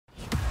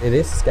It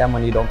is a scam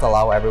when you don't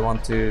allow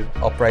everyone to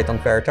operate on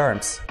fair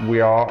terms. We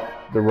are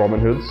the Robin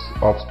Hoods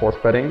of sports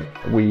betting.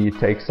 We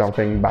take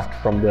something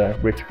back from the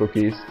rich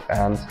bookies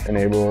and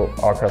enable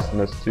our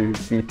customers to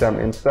beat them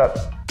instead.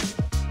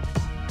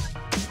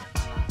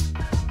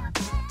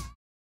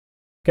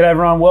 G'day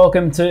everyone,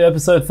 welcome to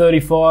episode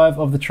 35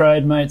 of the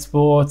Trademate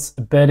Sports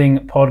Betting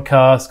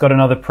Podcast. Got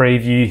another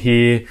preview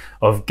here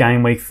of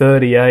Game Week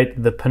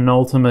 38, the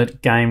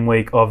penultimate game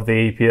week of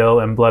the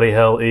EPL, and bloody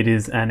hell, it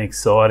is an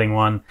exciting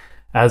one.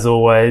 As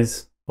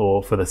always,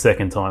 or for the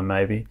second time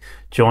maybe,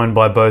 joined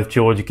by both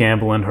George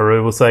Gamble and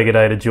Harout. We'll say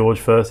g'day to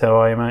George first. How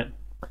are you, mate?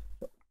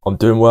 I'm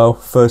doing well.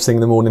 First thing in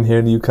the morning here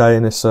in the UK,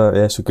 and it's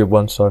a good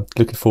one. So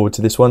looking forward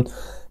to this one.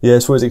 Yeah,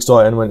 it's always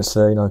exciting when it's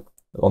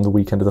on the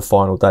weekend of the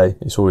final day.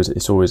 It's always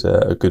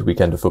a good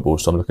weekend of football.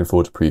 So I'm looking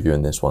forward to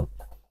previewing this one.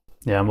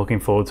 Yeah, I'm looking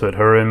forward to it.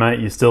 Harout, mate,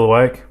 you still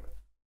awake?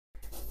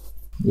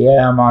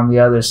 Yeah, I'm on the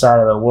other side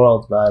of the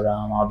world, but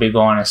I'll be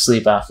going to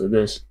sleep after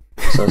this.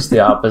 So it's the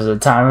opposite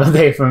time of the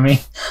day for me.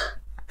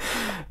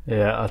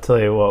 Yeah, I'll tell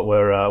you what,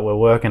 we're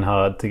working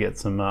hard to get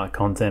some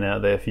content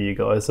out there for you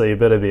guys, so you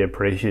better be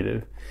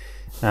appreciative.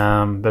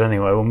 But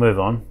anyway, we'll move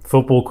on.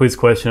 Football quiz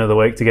question of the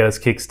week to get us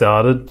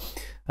kick-started.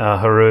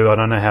 Harout, I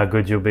don't know how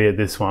good you'll be at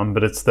this one,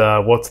 but it's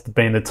what's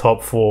been the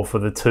top four for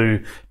the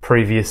two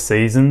previous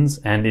seasons,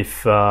 and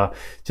if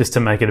just to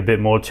make it a bit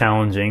more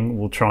challenging,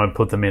 we'll try and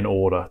put them in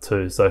order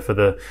too. So for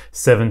the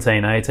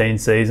 17-18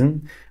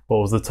 season, what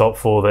was the top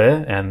four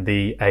there? And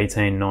the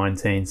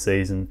 18-19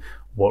 season,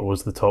 what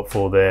was the top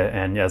four there?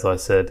 And as I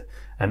said,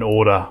 an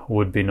order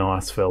would be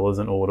nice, fellas.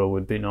 An order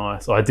would be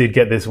nice. I did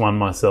get this one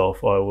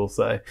myself, I will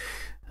say.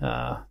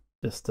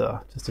 Just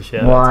a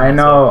shout out.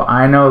 Well,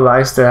 I know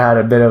Leicester had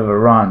a bit of a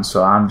run,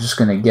 so I'm just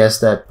gonna guess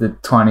that the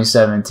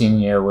 2017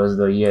 year was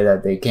the year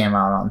that they came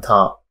out on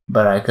top.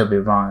 But I could be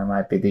wrong. It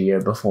might be the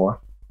year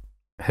before.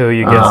 Who are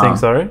you guessing?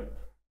 Sorry,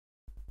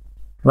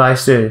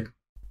 Leicester.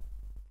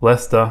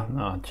 Leicester.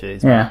 Oh,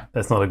 jeez. Yeah.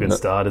 That's not a good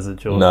start, is it,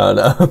 George? No.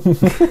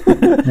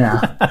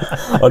 Yeah.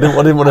 I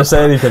didn't want to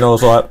say anything. I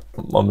was like,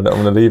 I'm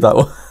gonna leave that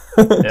one.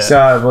 Yeah.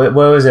 So what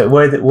was it?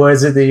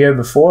 Was it the year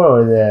before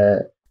or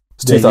the?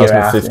 It's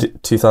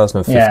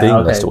 2015. Yeah,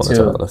 okay, Leicester won the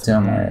title. Two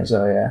more,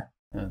 so yeah.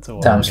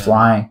 Time's ago.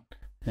 flying.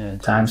 Yeah,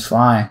 Time's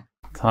flying.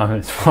 Time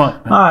is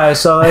flying. All right,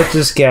 so let's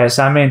just guess.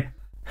 I mean,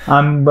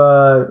 I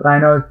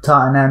know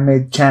Tottenham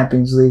made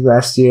Champions League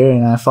last year,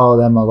 and I follow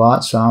them a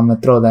lot, so I'm gonna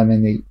throw them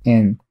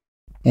in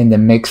the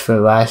mix for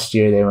last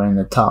year. They were in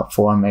the top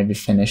four, maybe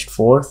finished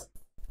fourth.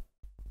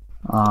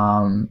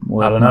 I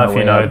don't know if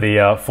you know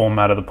the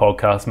format of the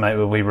podcast, mate,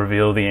 where we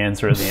reveal the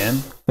answer at the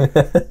end.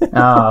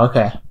 Oh,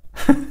 okay.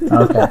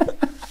 Okay.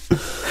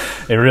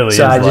 It really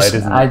so is late,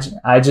 isn't it?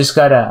 I just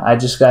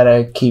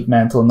gotta keep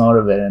mental note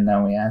of it, and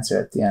then we answer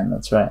at the end.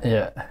 That's right.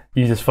 Yeah.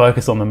 You just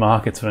focus on the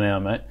markets for now,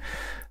 mate.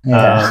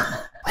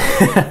 Yeah.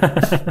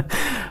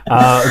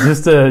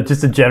 Just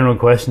a general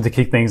question to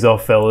kick things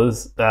off,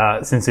 fellas.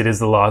 Since it is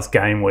the last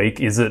game week,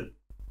 is it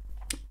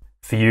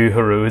for you,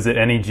 Harout? Is it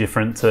any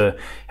different to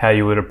how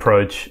you would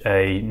approach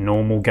a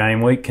normal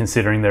game week,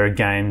 considering there are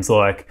games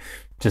like,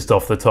 just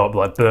off the top,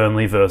 like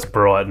Burnley versus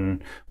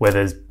Brighton, where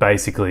there's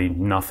basically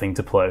nothing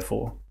to play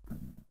for?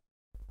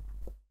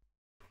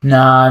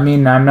 No, I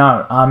mean, I'm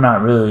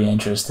not really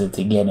interested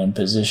to get in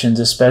positions,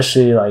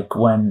 especially like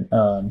when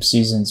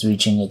season's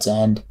reaching its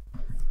end.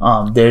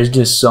 There's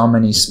just so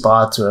many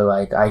spots where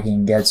like I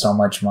can get so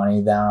much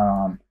money down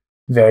on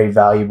very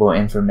valuable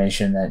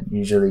information that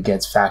usually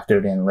gets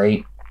factored in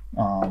late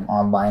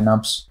on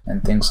lineups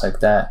and things like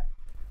that.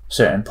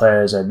 Certain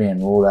players are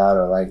being ruled out,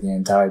 or like the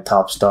entire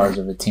top stars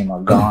of a team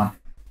are gone.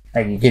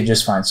 Like you could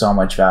just find so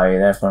much value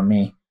there. For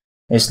me,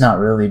 it's not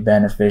really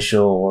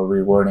beneficial or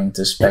rewarding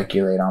to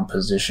speculate on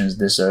positions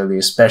this early,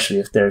 especially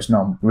if there's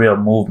no real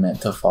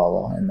movement to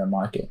follow in the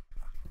market.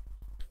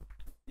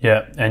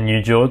 Yeah, and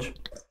you, George?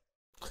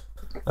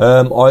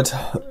 I'd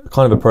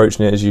kind of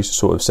approaching it as you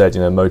sort of said.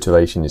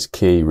 Motivation is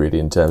key, really,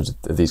 in terms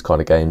of these kind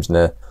of games.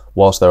 And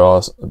whilst there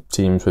are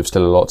teams with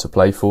still a lot to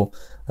play for,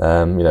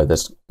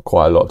 there's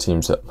quite a lot of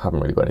teams that haven't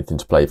really got anything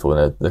to play for.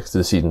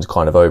 The season's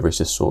kind of over. It's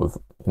just sort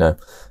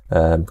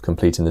of,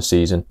 completing the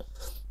season.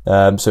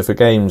 So for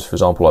games, for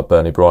example, like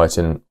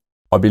Burnley-Brighton,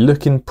 I'd be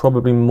looking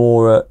probably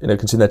more at,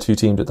 considering they're two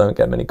teams that don't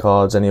get many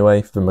cards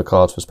anyway. From a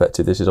cards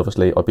perspective, this is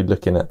obviously, I'd be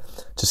looking at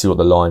to see what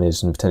the line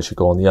is and potentially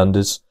go on the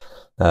unders.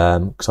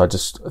 Because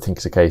I think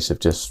it's a case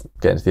of just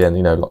getting to the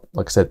end.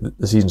 Like I said,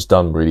 the season's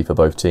done really for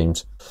both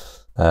teams.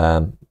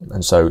 And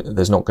so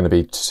there's not going to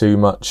be too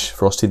much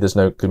frosty. There's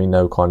going to be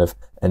no kind of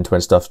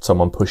end-to-end stuff,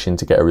 someone pushing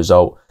to get a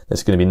result.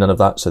 There's going to be none of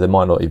that, so there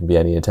might not even be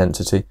any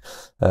intensity.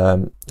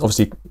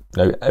 Obviously,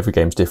 every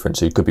game's different,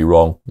 so you could be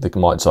wrong. They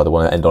might decide they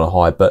want to end on a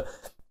high, but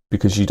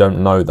because you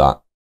don't know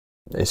that,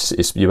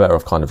 you're better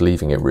off kind of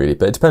leaving it, really.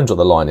 But it depends what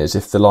the line is.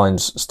 If the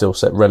line's still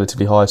set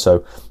relatively high,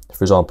 so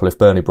for example, if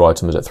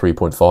Burnley-Brighton was at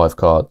 3.5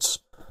 cards,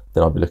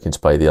 then I'd be looking to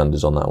play the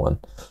unders on that one.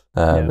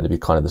 It'd be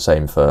kind of the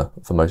same for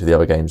most of the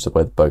other games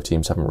where both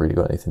teams haven't really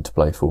got anything to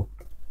play for.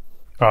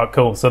 All right,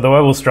 cool. So the way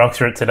we'll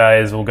structure it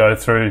today is we'll go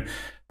through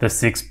the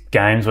 6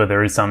 games where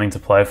there is something to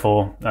play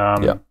for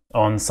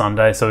on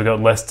Sunday. So we've got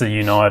Leicester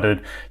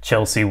United,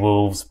 Chelsea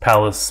Wolves,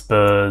 Palace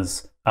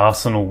Spurs,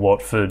 Arsenal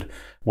Watford,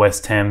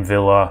 West Ham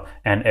Villa,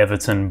 and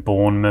Everton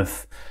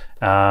Bournemouth.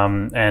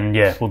 And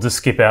yeah, we'll just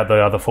skip out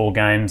the other 4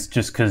 games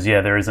just because,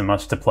 there isn't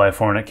much to play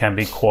for and it can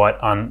be quite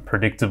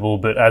unpredictable.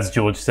 But as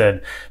George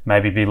said,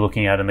 maybe be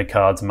looking out in the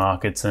cards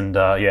markets and,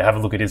 have a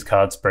look at his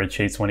card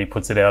spreadsheets when he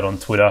puts it out on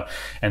Twitter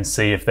and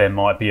see if there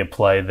might be a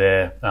play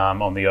there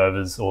on the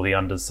overs or the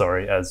unders,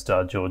 as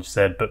George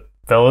said. But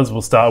fellas,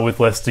 we'll start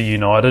with Leicester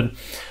United.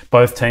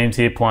 Both teams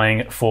here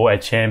playing for a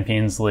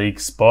Champions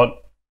League spot.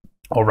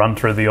 I'll run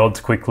through the odds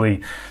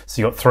quickly.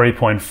 So you got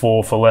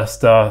 3.4 for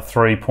Leicester,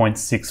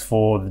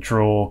 3.64 the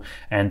draw,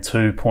 and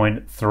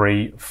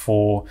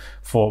 2.34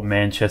 for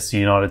Manchester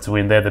United to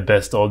win. They're the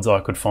best odds I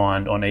could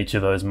find on each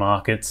of those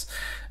markets.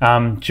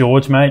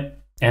 George, mate,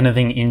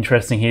 anything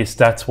interesting here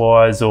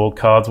stats-wise or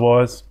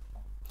cards-wise?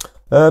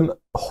 The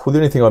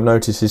only thing I've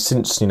noticed is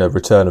since,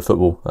 return of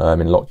football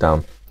in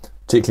lockdown,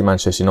 particularly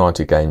Manchester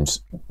United games,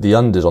 the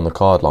unders on the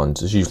card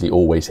lines is usually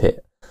always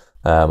hit.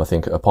 I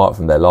think apart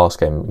from their last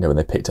game, when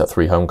they picked up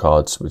 3 home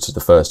cards, which is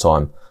the first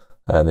time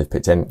they've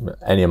picked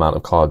any amount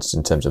of cards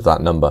in terms of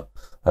that number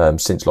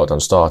since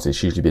lockdown started,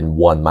 it's usually been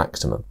 1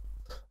 maximum.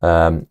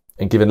 And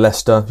given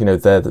Leicester,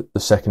 they're the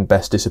second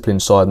best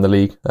disciplined side in the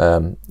league,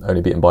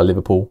 only beaten by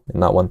Liverpool in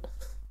that one.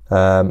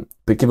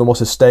 But given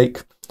what's at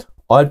stake,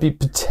 I'd be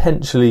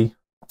potentially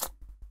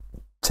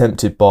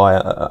tempted by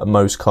a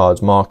most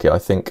cards market. I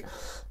think.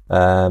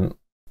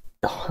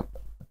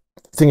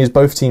 Thing is,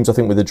 both teams, I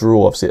think, with a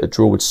draw, obviously a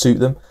draw would suit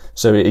them.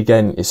 So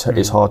again,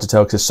 it's hard to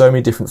tell because there's so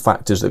many different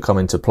factors that come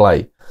into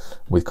play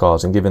with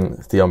cards, and given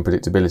the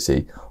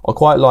unpredictability, I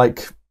quite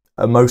like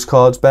a most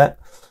cards bet,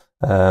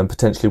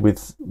 potentially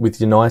with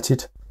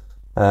United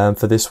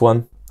for this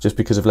one, just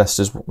because of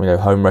Leicester's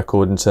home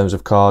record in terms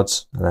of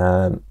cards.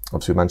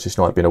 Obviously, with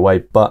Manchester United being away,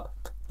 but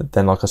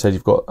then, like I said,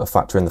 you've got a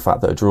factor in the fact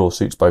that a draw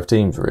suits both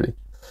teams really.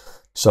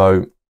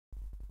 So.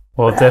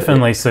 Well, it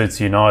definitely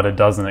suits United,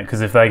 doesn't it? Because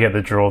if they get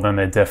the draw, then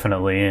they're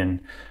definitely in.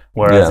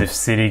 Whereas if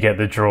City get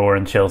the draw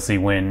and Chelsea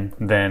win,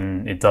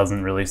 then it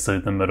doesn't really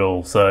suit them at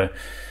all. So,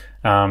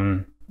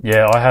 I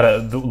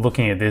had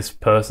looking at this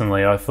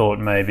personally, I thought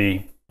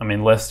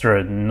Leicester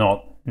are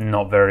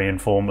not very in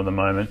form at the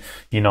moment.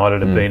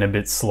 United have been a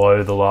bit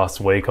slow the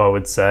last week, I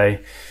would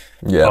say.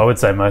 Yeah, I would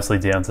say mostly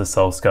down to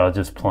Solskjaer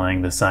just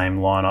playing the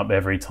same lineup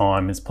every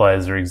time. His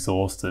players are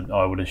exhausted,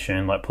 I would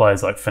assume. Like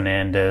players like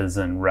Fernandes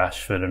and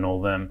Rashford and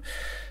all them.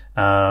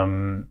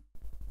 I'd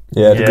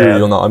agree with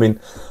you on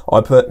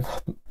that.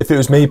 If it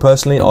was me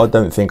personally, I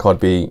don't think I'd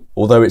be,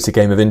 although it's a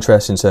game of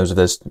interest in terms of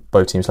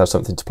both teams have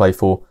something to play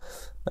for,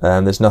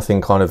 there's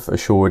nothing kind of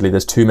assuredly,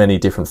 there's too many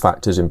different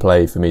factors in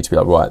play for me to be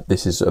like, right,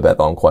 this is a bet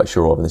that I'm quite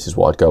sure of and this is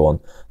what I'd go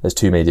on. There's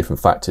too many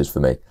different factors for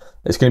me.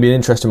 It's going to be an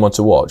interesting one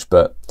to watch,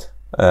 but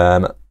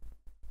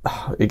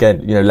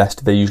again,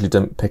 Leicester, they usually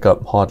don't pick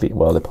up hardly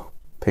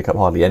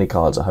any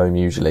cards at home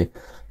usually,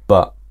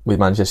 but with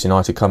Manchester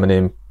United coming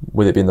in,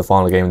 with it being the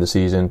final game of the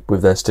season,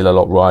 with there still a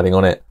lot riding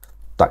on it,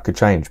 that could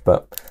change,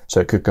 so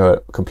it could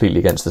go completely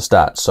against the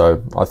stats.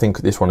 So I think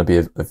this one would be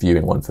a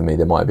viewing one for me.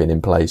 There might have been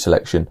in-play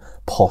selection,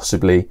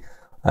 possibly,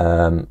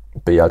 but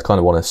I'd kind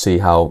of want to see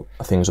how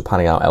things are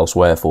panning out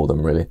elsewhere for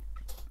them, really.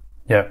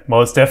 Yeah,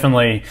 well, it's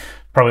definitely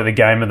probably the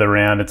game of the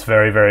round. It's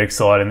very, very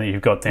exciting that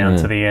you've got down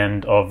to the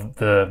end of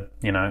the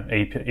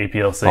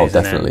EPL season. Oh,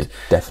 definitely.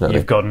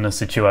 You've gotten a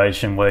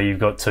situation where you've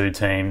got 2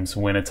 teams,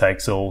 winner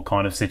takes all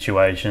kind of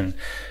situation.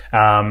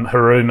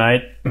 Harout,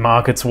 mate,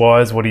 markets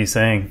wise, what are you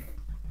seeing?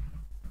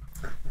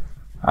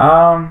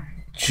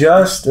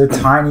 Just a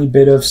tiny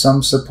bit of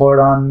some support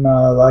on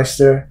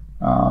Leicester.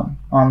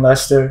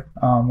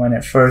 When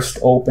it first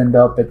opened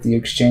up at the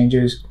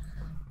exchanges,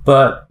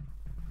 but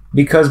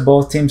because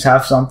both teams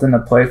have something to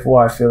play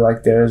for, I feel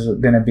like there's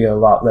going to be a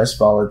lot less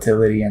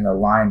volatility in the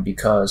line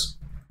because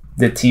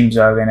the teams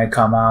are going to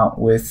come out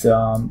with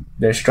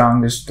their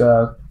strongest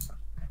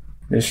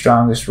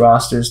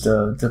rosters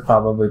to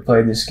probably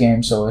play this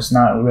game. So it's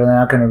not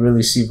going to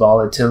really see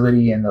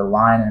volatility in the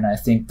line, and I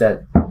think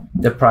that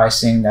the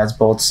pricing that's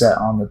both set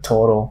on the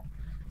total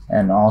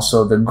and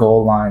also the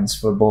goal lines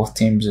for both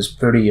teams is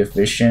pretty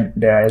efficient.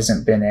 There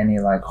hasn't been any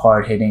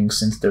hard hitting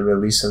since the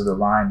release of the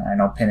line. I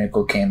know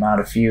Pinnacle came out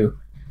a few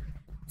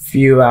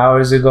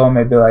hours ago,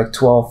 maybe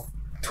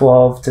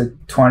 12 to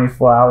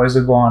 24 hours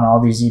ago on all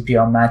these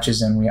EPL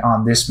matches, and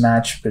on this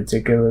match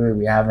particularly,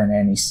 we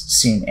haven't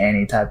seen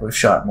any type of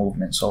sharp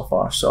movement so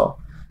far. So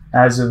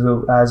as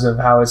of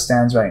how it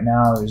stands right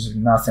now, there's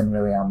nothing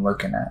really I'm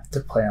looking at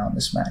to play on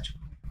this match.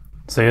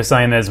 So you're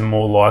saying there's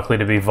more likely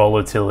to be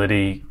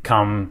volatility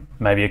come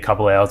maybe a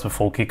couple of hours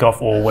before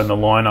kickoff, or when the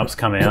lineups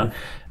come out,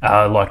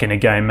 like in a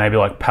game maybe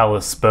like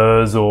Palace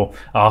Spurs or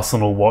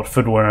Arsenal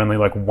Watford, where only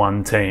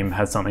one team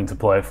has something to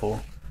play for.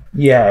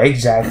 Yeah,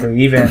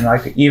 exactly. Even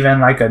like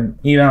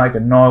a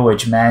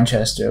Norwich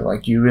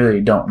Manchester, you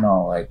really don't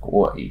know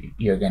what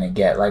you're gonna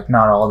get.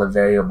 Not all the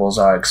variables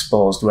are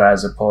exposed,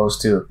 whereas opposed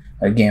to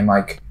a game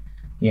like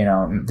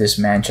this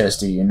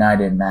Manchester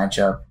United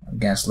matchup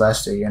against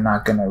Leicester, you're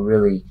not going to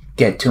really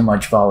get too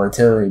much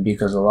volatility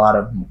because a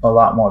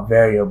lot more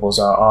variables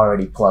are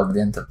already plugged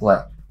into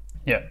play.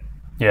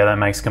 Yeah, that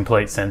makes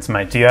complete sense,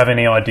 mate. Do you have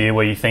any idea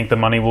where you think the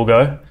money will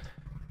go?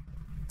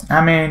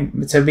 I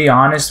mean, to be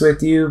honest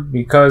with you,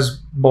 because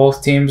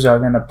both teams are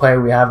going to play,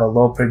 we have a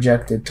low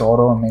projected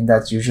total. I mean,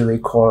 that's usually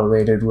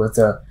correlated with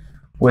the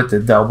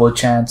double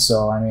chance.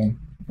 So, I mean,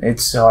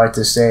 it's hard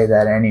to say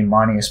that any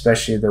money,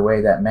 especially the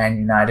way that Man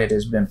United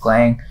has been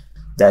playing,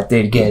 that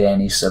they'd get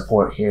any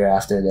support here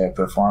after their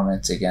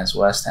performance against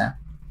West Ham.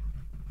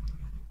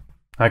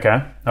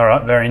 Okay. All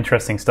right. Very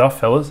interesting stuff,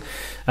 fellas.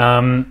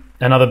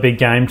 Another big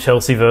game,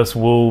 Chelsea versus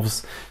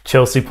Wolves.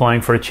 Chelsea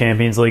playing for a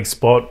Champions League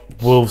spot,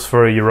 Wolves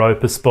for a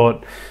Europa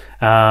spot.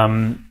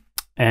 And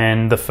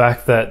the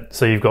fact that,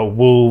 so you've got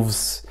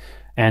Wolves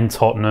and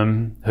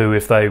Tottenham, who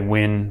if they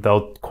win,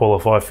 they'll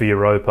qualify for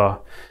Europa.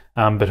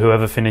 But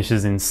whoever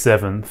finishes in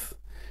 7th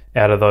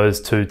out of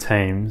those two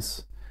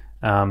teams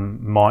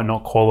might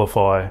not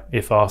qualify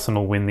if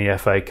Arsenal win the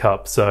FA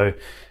Cup. So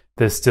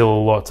there's still a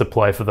lot to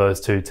play for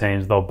those two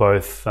teams. They'll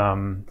both...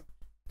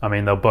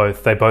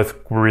 they both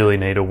really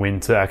need a win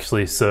to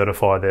actually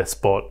certify their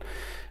spot.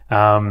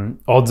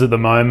 Odds at the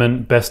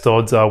moment, best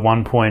odds are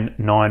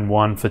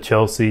 1.91 for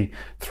Chelsea,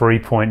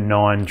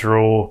 3.9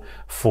 draw,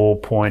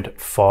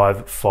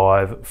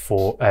 4.55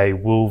 for a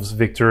Wolves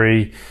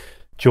victory.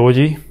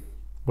 Georgie,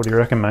 what do you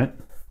reckon, mate?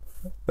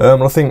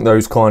 I think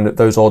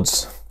those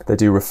odds, they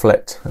do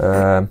reflect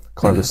kind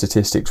of the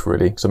statistics,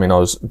 really. Because I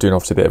was doing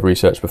obviously a bit of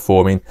research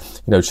before.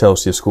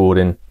 Chelsea have scored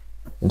in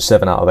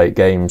 7 out of 8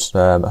 games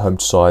at home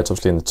to sides,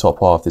 obviously in the top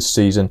half this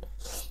season.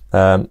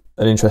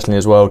 And interestingly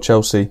as well,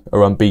 Chelsea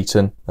are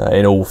unbeaten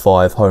in all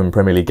 5 home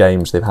Premier League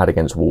games they've had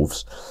against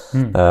Wolves.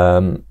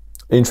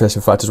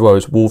 Interesting fact as well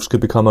is Wolves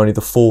could become only the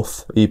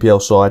 4th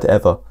EPL side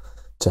ever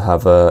to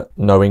have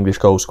no English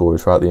goal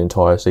scorers throughout the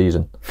entire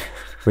season,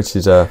 which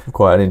is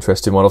quite an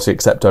interesting one. Obviously,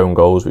 except own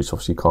goals, which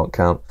obviously you can't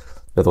count.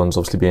 The other ones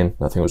obviously being,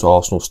 I think it was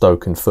Arsenal,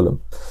 Stoke and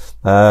Fulham.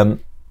 But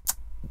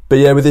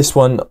yeah, with this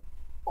one,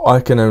 I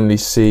can only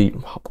see...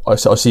 I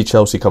see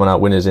Chelsea coming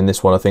out winners in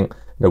this one. I think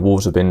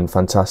Wolves have been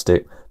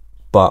fantastic,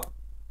 but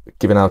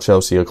given how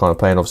Chelsea are kind of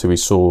playing, obviously we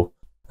saw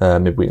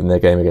midweek in their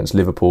game against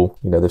Liverpool,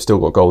 they've still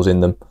got goals in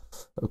them,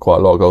 quite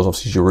a lot of goals.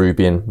 Obviously Giroud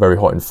being very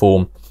hot in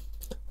form.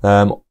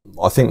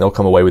 I think they'll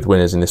come away with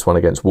winners in this one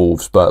against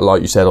Wolves, but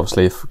like you said,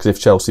 obviously if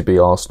Chelsea beat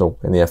Arsenal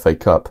in the FA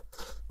Cup,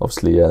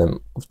 obviously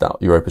that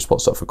Europa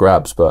spot's up for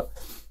grabs, but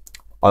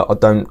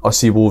I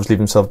see Wolves leave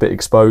themselves a bit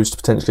exposed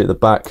potentially at the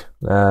back,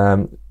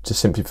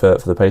 just simply for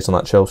the pace on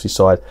that Chelsea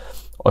side.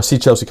 I see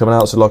Chelsea coming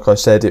out, so like I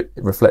said, it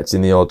reflects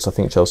in the odds. I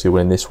think Chelsea will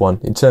win this one.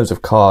 In terms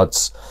of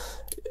cards,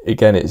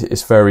 again,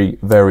 it's very,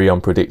 very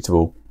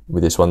unpredictable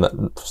with this one. That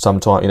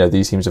sometimes,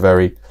 these teams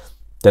are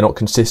they're not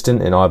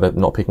consistent in either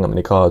not picking up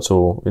any cards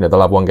or,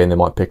 they'll have one game they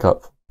might pick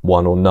up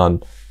 1 or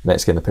none,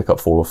 next game they pick up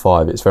 4 or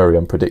 5. It's very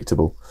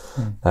unpredictable.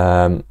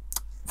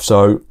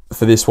 So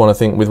for this one, I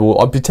think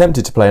I'd be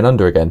tempted to play an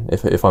under again,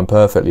 if I'm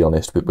perfectly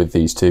honest with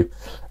these two,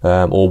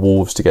 or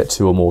Wolves to get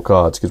 2 or more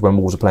cards, because when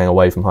Wolves are playing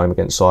away from home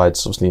against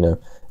sides, obviously, in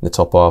the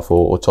top half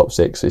or top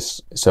 6,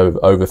 it's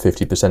over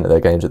 50% of their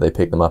games that they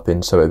pick them up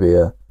in, so it'd be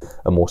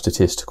a more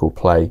statistical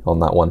play on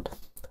that one.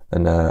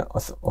 And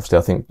obviously,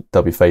 I think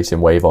they'll be facing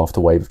wave after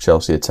wave of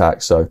Chelsea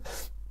attacks, so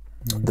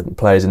the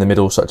players in the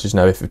middle, such as,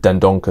 if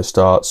Dendoncker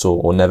starts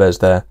or Neves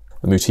there,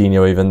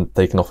 Moutinho even,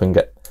 they can often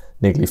get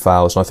niggly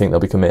fouls, and I think they'll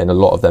be committing a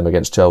lot of them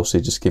against Chelsea,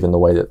 just given the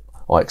way that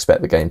I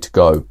expect the game to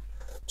go.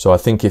 So I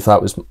think if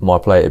that was my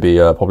play, it'd be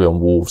probably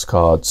on Wolves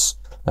cards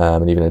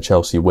and even a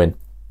Chelsea win.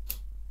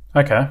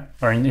 Okay,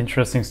 very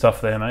interesting stuff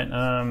there, mate.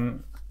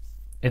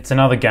 It's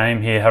another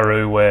game here,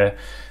 Haru, where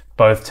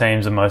both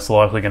teams are most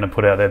likely going to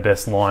put out their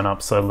best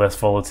lineup, so less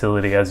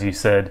volatility, as you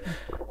said.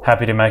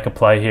 Happy to make a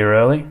play here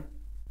early?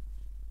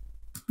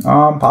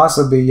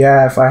 Possibly,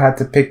 yeah. If I had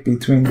to pick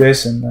between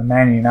this and the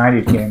Man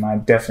United game,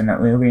 I'd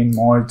definitely lean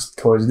more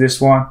towards this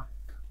one.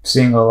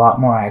 Seeing a lot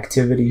more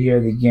activity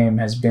here. The game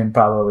has been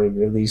probably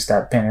released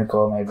at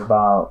Pinnacle maybe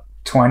about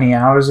 20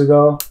 hours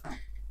ago,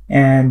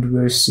 and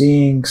we're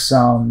seeing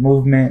some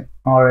movement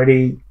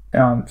already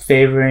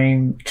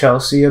favoring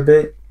Chelsea a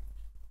bit,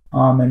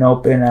 and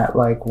open at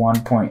like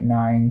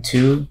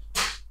 1.92.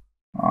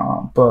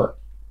 But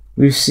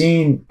we've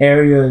seen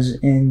areas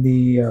in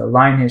the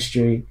line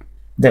history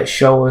that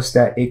show us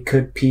that it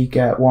could peak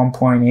at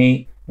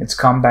 1.8. It's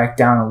come back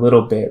down a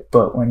little bit,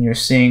 but when you're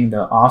seeing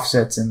the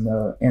offsets in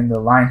the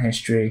line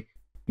history,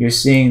 you're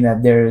seeing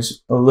that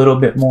there's a little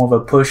bit more of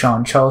a push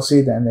on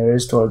Chelsea than there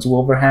is towards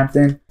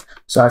Wolverhampton.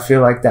 So I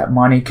feel like that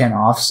money can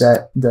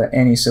offset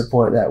any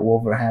support that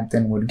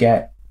Wolverhampton would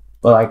get.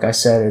 But like I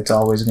said, it's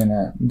always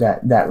gonna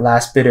that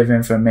last bit of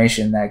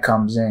information that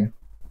comes in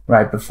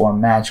right before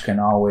match can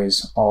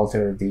always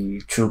alter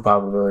the true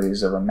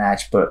probabilities of a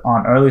match. But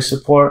on early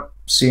support,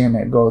 seeing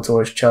it go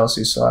towards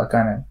Chelsea, so I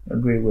kind of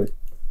agree with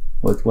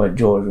what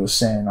George was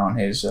saying on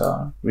his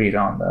read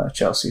on the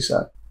Chelsea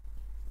side.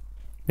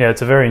 Yeah,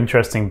 it's a very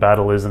interesting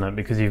battle, isn't it?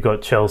 Because you've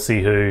got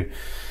Chelsea who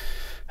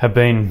have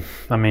been,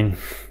 I mean,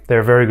 they're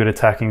a very good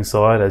attacking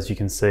side, as you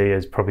can see.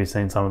 Has probably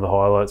seen some of the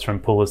highlights from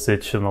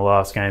Pulisic in the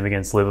last game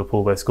against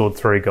Liverpool. They scored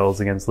 3 goals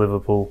against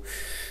Liverpool.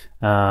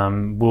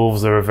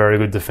 Wolves are a very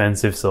good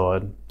defensive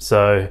side.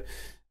 So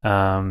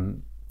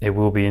it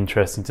will be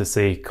interesting to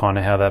see kind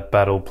of how that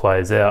battle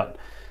plays out.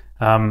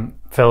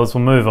 Fellas,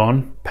 we'll move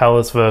on.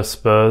 Palace versus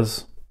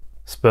Spurs.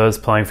 Spurs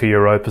playing for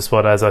Europa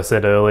spot, as I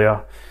said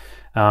earlier.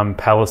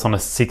 Palace on a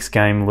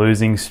 6-game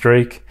losing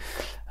streak.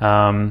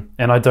 And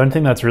I don't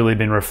think that's really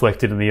been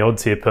reflected in the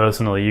odds here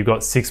personally. You've got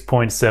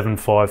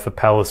 6.75 for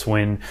Palace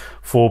win,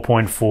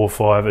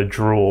 4.45 a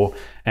draw,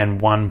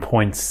 and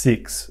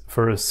 1.6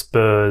 for a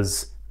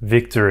Spurs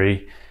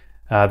victory.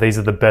 These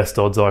are the best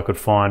odds I could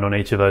find on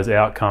each of those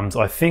outcomes.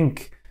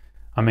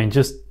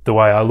 Just the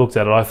way I looked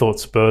at it, I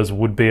thought Spurs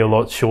would be a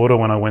lot shorter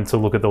when I went to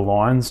look at the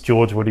lines.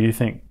 George, what do you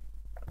think?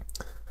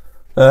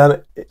 Yeah,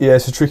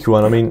 it's a tricky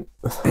one. I mean,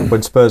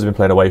 when Spurs have been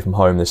playing away from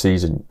home this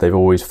season, they've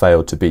always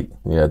failed to beat,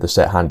 the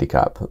set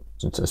handicap,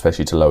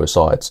 especially to lower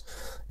sides.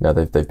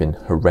 They've been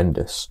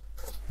horrendous.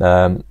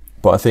 But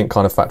I think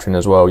kind of factoring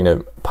as well,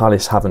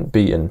 Palace haven't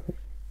beaten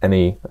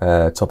any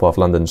top half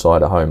London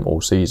side at home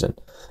all season.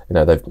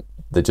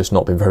 They've just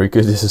not been very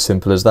good. It's as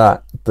simple as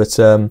that. But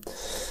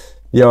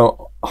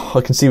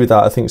I can see with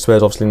that. I think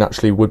Spurs obviously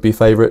naturally would be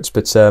favourites,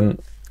 but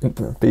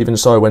even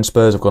so, when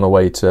Spurs have gone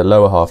away to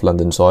lower half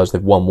London sides,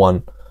 they've won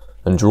 1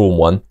 and drawn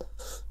 1.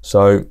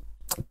 So,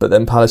 but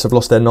then Palace have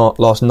lost their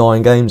last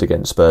 9 games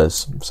against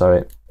Spurs.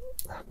 So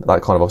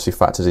that kind of obviously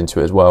factors into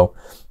it as well.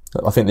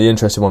 I think the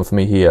interesting one for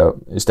me here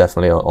is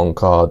definitely on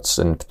cards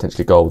and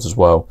potentially goals as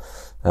well.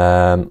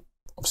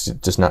 Obviously,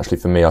 just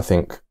naturally for me, I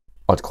think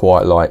I'd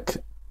quite like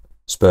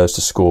Spurs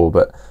to score,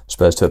 but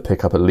Spurs to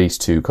pick up at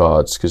least 2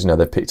 cards, because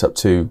they've picked up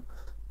two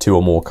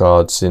or more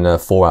cards in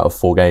 4 out of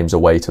 4 games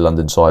away to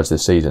London sides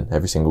this season,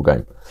 every single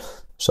game.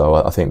 So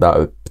I think that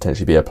would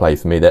potentially be a play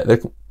for me. They're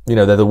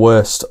the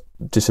worst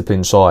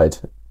disciplined side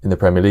in the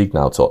Premier League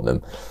now,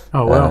 Tottenham.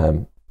 Oh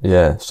wow.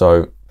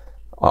 So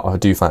I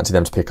do fancy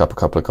them to pick up a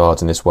couple of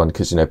cards in this one,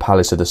 because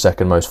Palace are the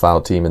second most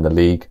fouled team in the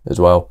league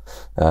as well,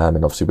 and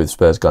obviously with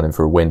Spurs gunning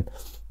for a win,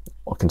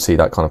 I can see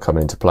that kind of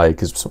coming into play,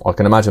 because I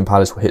can imagine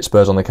Palace will hit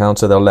Spurs on the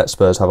counter. They'll let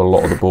Spurs have a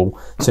lot of the ball,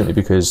 simply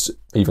because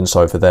even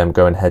so for them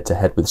going head to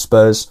head with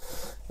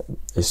Spurs,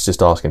 it's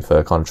just asking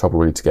for kind of trouble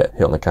really to get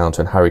hit on the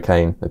counter. And Harry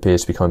Kane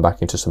appears to be coming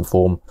back into some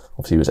form.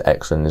 Obviously he was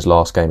excellent in his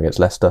last game against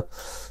Leicester.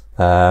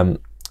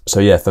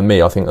 For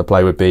me, I think the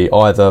play would be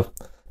either,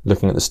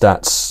 looking at the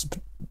stats,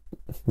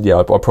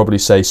 I'd probably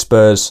say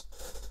Spurs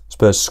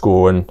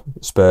score and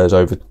Spurs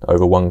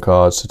over 1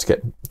 card, so to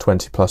get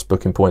 20 plus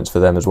booking points for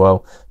them as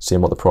well,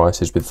 seeing what the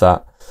price is with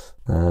that.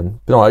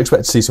 But I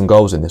expect to see some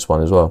goals in this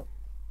one as well.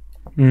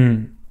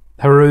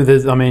 Haru,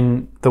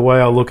 the way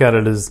I look at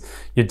it is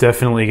you're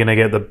definitely going to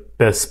get the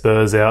best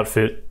Spurs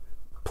outfit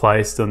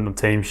placed on the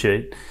team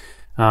sheet.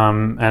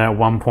 And at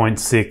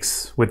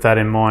 1.6, with that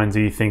in mind,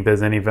 do you think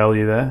there's any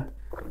value there?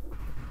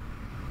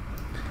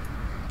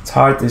 It's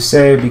hard to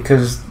say,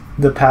 because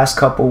the past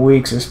couple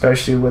weeks,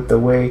 especially with the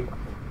way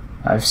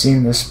I've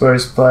seen the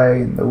Spurs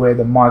play and the way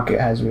the market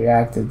has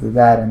reacted to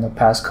that in the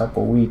past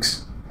couple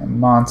weeks and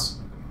months,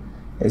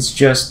 it's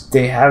just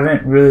they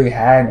haven't really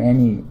had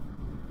any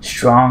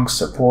strong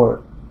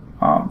support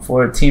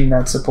for a team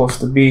that's supposed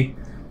to be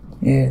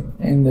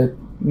in the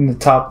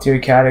top tier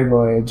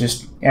category.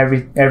 Just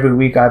every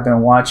week I've been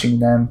watching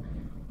them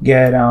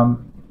get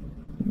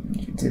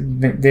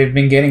they've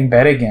been getting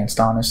bet against,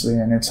 honestly,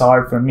 and it's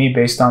hard for me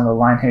based on the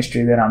line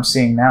history that I'm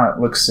seeing now. It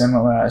looks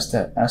similar as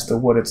to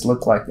what it's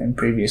looked like in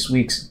previous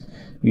weeks.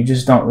 You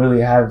just don't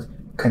really have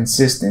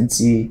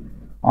consistency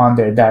on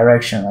their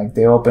direction. Like,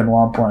 they open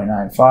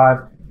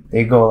 1.95,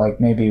 they go like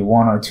maybe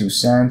 1 or 2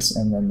 cents,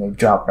 and then they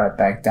drop right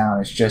back down.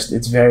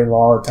 It's very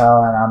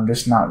volatile, and I'm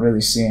just not really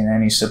seeing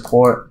any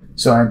support.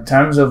 So in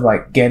terms of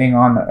like getting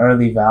on the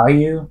early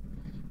value,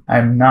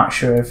 I'm not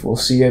sure if we'll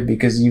see it,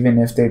 because even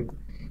if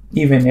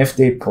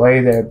they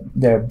play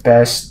their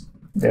best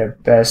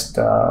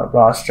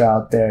roster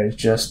out there, it's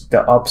just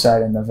the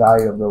upside and the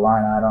value of the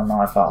line. I don't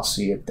know if I'll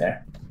see it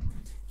there.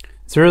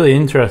 It's really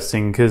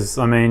interesting, because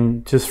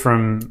just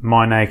from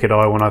my naked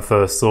eye when I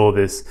first saw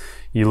this,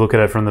 you look at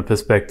it from the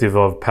perspective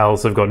of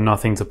Palace have got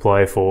nothing to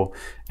play for,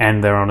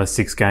 and they're on a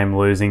 6-game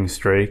losing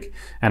streak,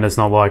 and it's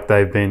not like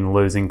they've been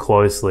losing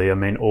closely.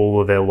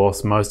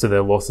 Most of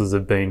their losses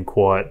have been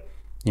quite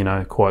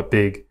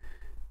big.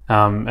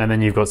 And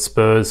then you've got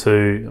Spurs,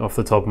 who, off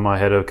the top of my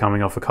head, are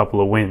coming off a couple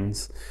of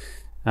wins.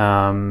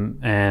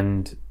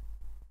 And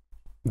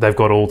they've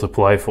got all to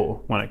play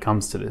for when it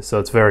comes to this. So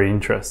it's very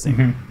interesting.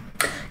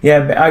 Mm-hmm.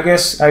 Yeah, but I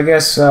guess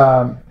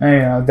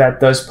that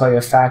does play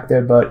a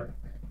factor. But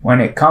when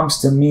it comes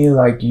to me,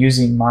 like,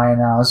 using my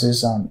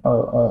analysis on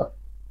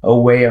a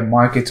way a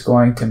market's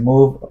going to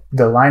move,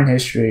 the line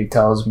history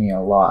tells me a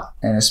lot.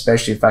 And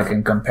especially if I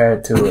can compare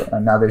it to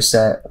another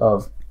set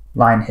of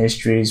line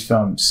histories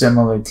from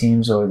similar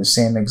teams or the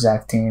same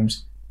exact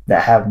teams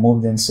that have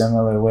moved in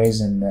similar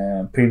ways in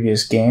the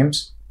previous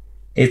games,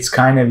 it's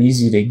kind of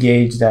easy to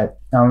gauge that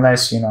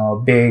unless,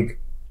 a big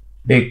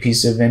big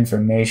piece of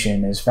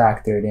information is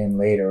factored in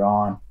later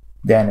on,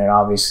 then it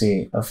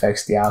obviously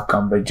affects the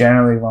outcome. But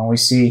generally, when we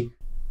see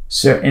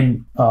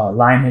certain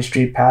line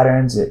history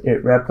patterns,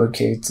 it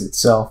replicates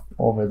itself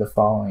over the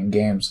following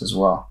games as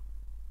well.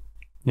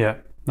 Yeah,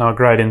 no,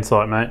 great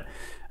insight, mate.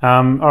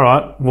 All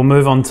right, we'll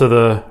move on to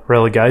the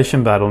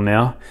relegation battle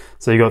now.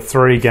 So you've got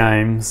 3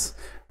 games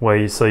where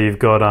you've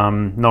got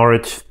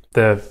Norwich.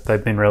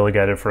 They've been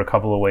relegated for a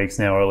couple of weeks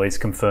now, or at least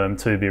confirmed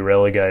to be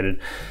relegated.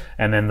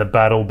 And then the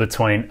battle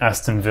between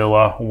Aston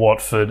Villa,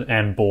 Watford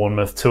and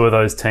Bournemouth. 2 of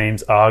those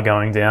teams are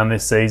going down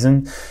this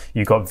season.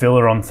 You've got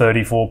Villa on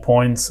 34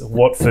 points,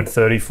 Watford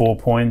 34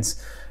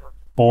 points,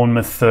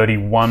 Bournemouth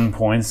 31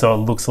 points. So it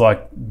looks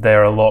like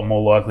they're a lot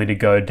more likely to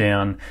go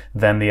down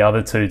than the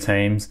other 2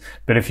 teams.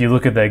 But if you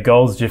look at their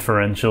goals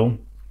differential,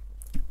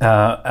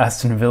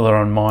 Aston Villa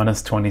on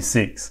minus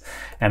 26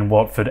 and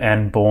Watford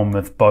and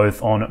Bournemouth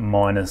both on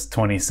minus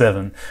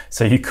 27.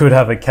 So you could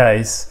have a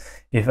case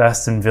if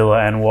Aston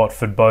Villa and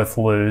Watford both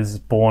lose,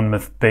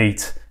 Bournemouth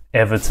beat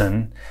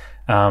Everton,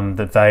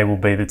 that they will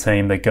be the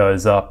team that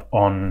goes up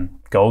on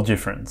goal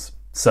difference.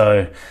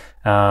 So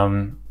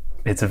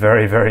it's a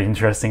very, very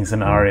interesting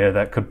scenario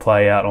that could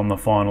play out on the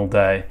final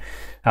day.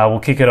 We'll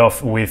kick it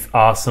off with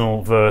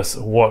Arsenal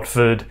versus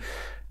Watford.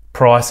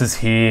 Prices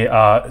here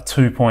are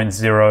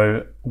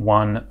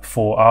 2.01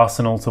 for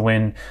Arsenal to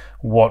win,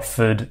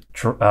 Watford,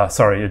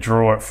 a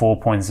draw at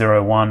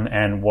 4.01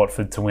 and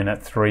Watford to win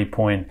at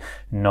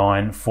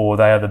 3.94.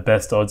 They are the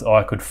best odds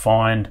I could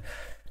find.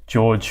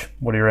 George,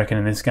 what do you reckon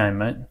in this game,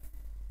 mate?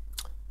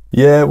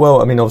 Yeah,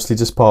 well, I mean, obviously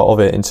just part of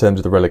it in terms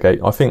of the relegate.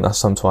 I think that's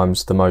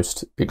sometimes the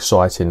most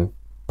exciting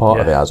part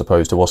of it, as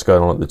opposed to what's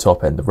going on at the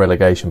top end. The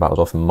relegation battle is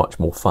often much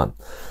more fun.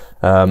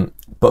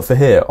 But for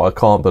here, I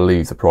can't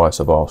believe the price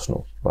of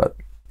Arsenal.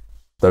 Like,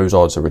 those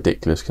odds are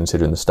ridiculous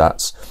considering the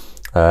stats.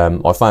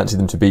 I fancy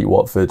them to beat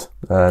Watford.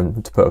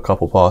 To put a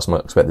couple past them, I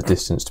expect the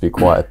distance to be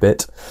quite a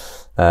bit.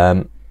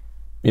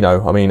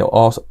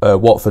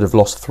 Watford have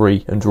lost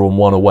 3 and drawn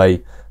 1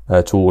 away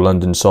to all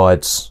London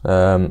sides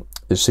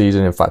this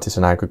season. In fact, it's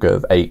an aggregate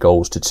of 8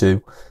 goals to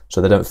 2. So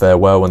they don't fare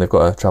well when they've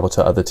got to travel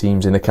to other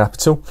teams in the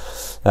capital.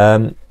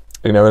 And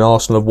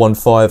Arsenal have won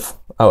 5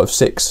 out of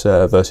 6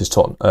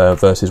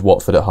 versus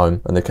Watford at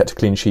home, and they've kept a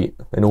clean sheet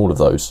in all of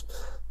those.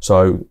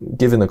 So,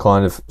 given the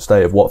kind of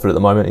state of Watford at the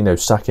moment,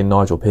 sacking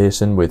Nigel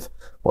Pearson with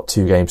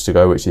 2 games to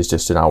go, which is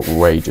just an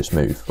outrageous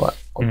move. Like,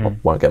 I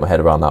won't get my head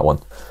around that one.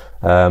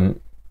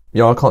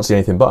 I can't see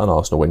anything but an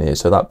Arsenal win here,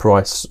 so that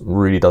price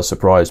really does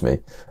surprise me,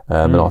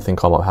 and I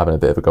think I might be having a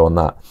bit of a go on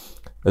that.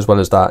 As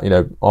well as that,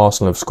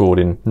 Arsenal have scored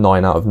in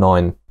 9 out of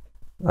 9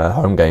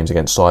 home games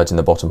against sides in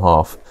the bottom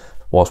half,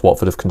 whilst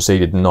Watford have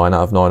conceded 9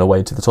 out of 9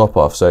 away to the top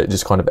half. So it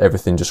just kind of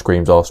everything just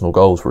screams Arsenal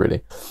goals,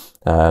 really.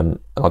 And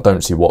I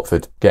don't see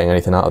Watford getting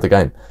anything out of the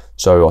game.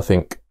 So I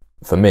think,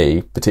 for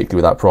me, particularly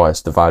with that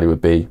price, the value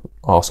would be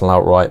Arsenal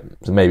outright.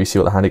 So maybe see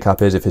what the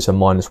handicap is. If it's a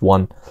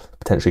 -1,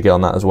 potentially get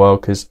on that as well,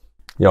 because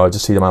I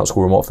just see them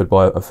outscoring Watford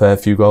by a fair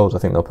few goals. I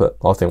think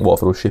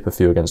Watford will ship a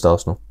few against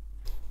Arsenal.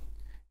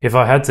 If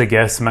I had to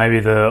guess, maybe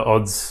the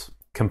odds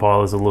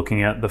compilers are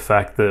looking at the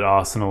fact that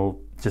Arsenal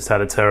just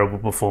had a terrible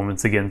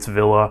performance against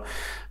Villa,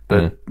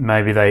 but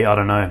maybe they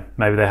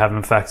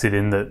haven't factored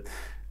in that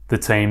the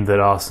team that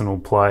Arsenal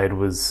played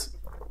was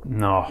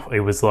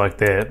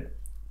like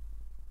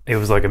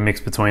a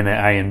mix between their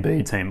A and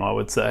B team, I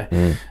would say.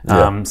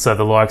 So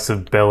the likes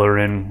of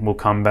Bellerin will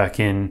come back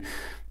in.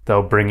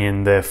 They'll bring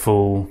in their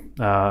full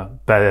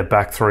their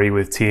back 3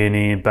 with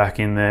Tierney back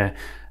in there.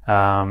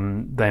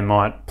 They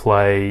might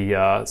play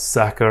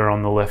Saka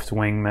on the left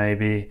wing,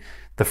 maybe.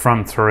 The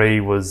front 3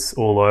 was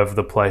all over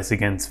the place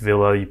against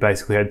Villa. You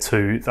basically had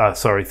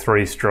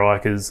 3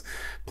 strikers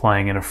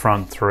playing in a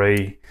front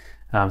 3.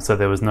 So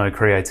there was no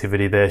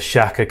creativity there.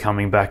 Xhaka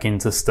coming back in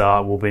to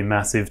start will be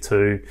massive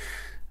too.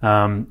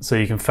 So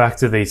you can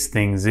factor these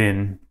things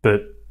in,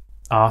 but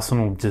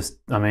Arsenal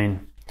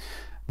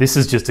this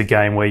is just a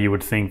game where you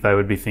would think they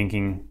would be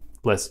thinking,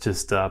 let's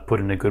just put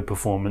in a good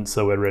performance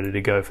so we're ready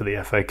to go for the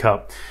FA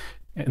Cup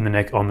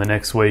on the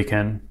next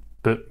weekend.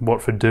 But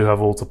Watford do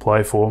have all to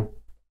play for.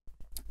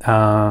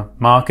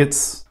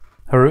 Markets,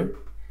 Harout?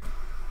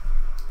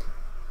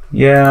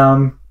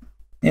 Yeah,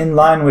 in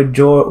line with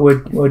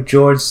what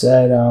George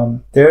said,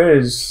 there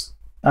is,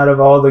 out of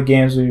all the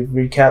games we've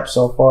recapped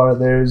so far,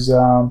 there's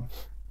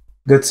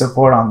good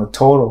support on the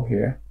total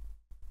here.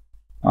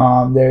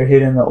 They're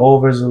hitting the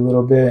overs a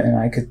little bit, and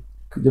I could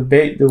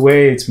debate the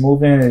way it's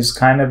moving is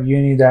kind of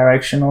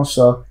unidirectional,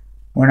 so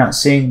we're not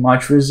seeing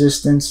much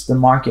resistance. The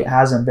market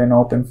hasn't been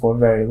open for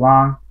very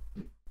long,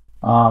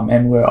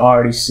 and we're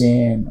already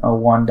seeing a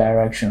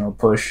one-directional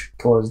push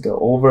towards the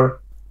over.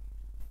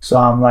 So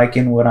I'm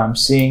liking what I'm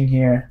seeing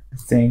here. I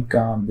think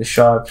the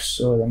sharps,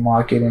 or the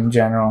market in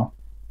general,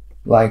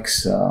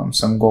 likes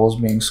some goals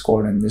being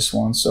scored in this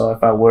one. So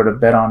if I were to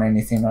bet on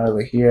anything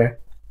early here,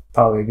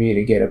 probably be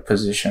to get a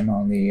position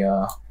on the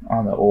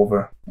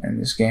over in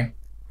this game.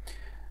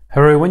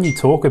 Harout, when you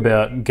talk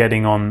about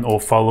getting on or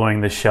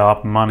following the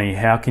sharp money,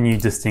 how can you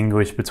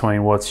distinguish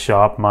between what's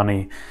sharp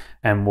money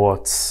and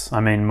what's, I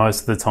mean,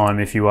 most of the time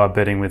if you are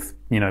betting with,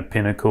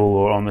 Pinnacle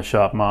or on the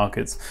sharp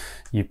markets,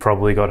 you've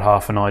probably got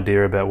half an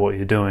idea about what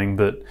you're doing,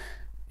 but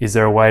is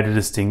there a way to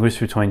distinguish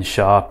between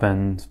sharp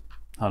and,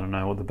 I don't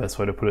know what the best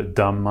way to put it,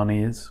 dumb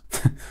money is?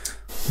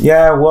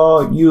 Yeah,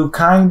 well, you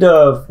kind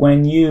of,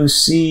 when you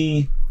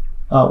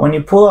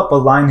pull up a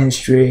line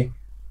history,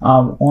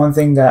 one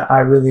thing that I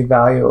really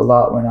value a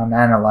lot when I'm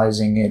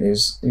analyzing it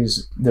is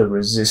the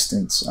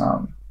resistance.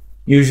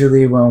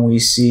 Usually when we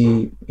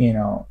see,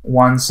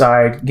 one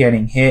side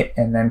getting hit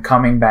and then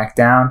coming back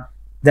down,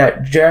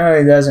 that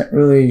generally doesn't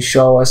really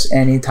show us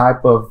any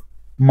type of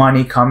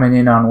money coming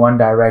in on one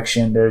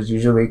direction. There's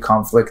usually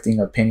conflicting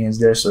opinions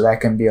there, so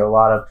that can be a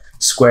lot of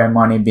square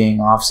money being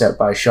offset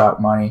by sharp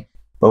money.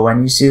 But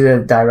when you see the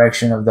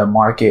direction of the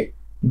market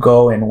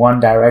go in one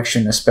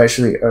direction,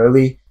 especially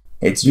early,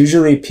 it's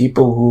usually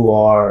people who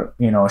are,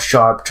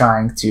 sharp,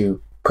 trying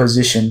to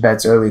position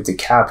bets early to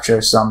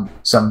capture some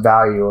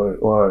value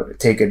or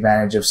take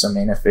advantage of some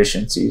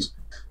inefficiencies.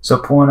 So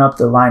pulling up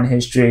the line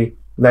history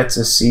lets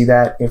us see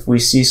that. If we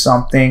see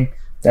something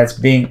that's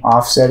being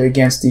offset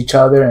against each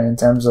other, and in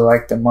terms of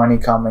like the money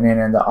coming in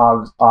and the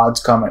odds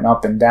coming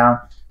up and down,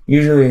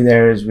 usually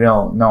there is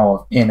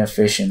no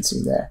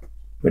inefficiency there.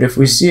 But if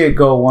we see it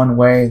go one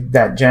way,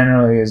 that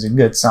generally is a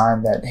good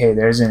sign that, hey,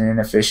 there's an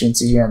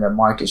inefficiency here and the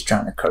market's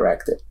trying to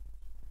correct it.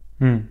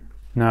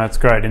 No, it's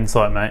great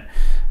insight, mate.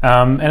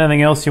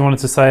 Anything else you wanted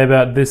to say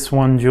about this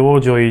one,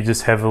 George, or are you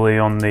just heavily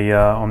on the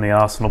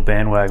Arsenal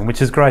bandwagon,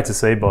 which is great to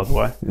see, by the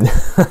way?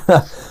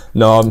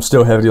 No, I'm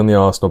still heavily on the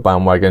Arsenal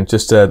bandwagon.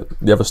 Just the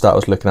other stat I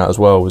was looking at as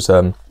well was,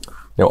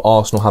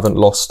 Arsenal haven't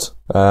lost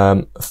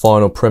a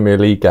final Premier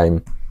League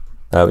game,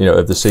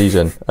 of the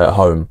season at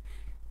home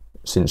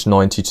since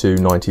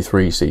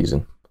 92-93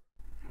 season.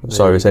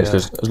 So essentially,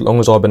 as long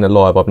as I've been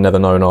alive, I've never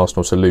known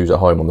Arsenal to lose at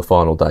home on the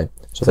final day.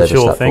 So it's a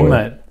sure thing,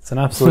 mate. It's an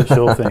absolute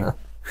sure thing.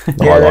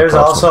 Yeah, there's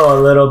also a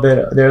little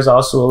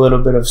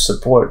bit of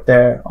support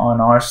there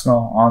on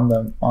Arsenal on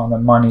the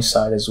money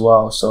side as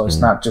well. So it's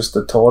not just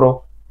the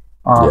total.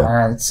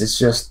 And it's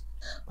just,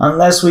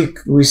 unless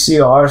we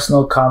see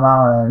Arsenal come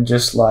out and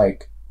just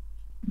like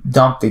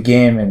dump the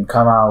game and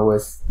come out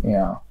with,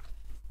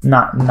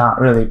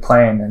 not really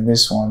playing in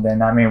this one,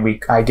 then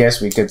I guess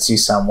we could see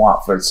some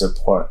Watford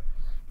support.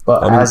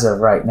 But as of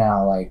right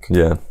now,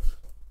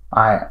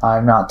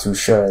 I'm not too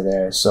sure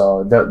there.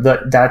 So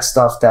that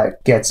stuff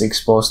that gets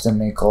exposed to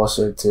me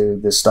closer to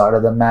the start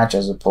of the match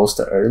as opposed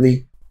to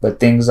early. But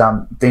things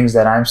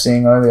that I'm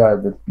seeing early are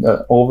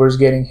the overs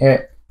getting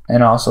hit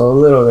and also a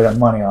little bit of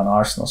money on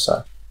Arsenal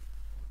side.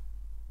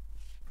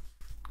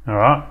 All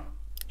right.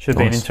 Should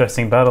be an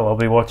interesting battle. I'll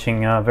be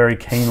watching very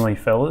keenly,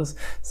 fellas.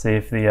 See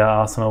if the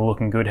Arsenal are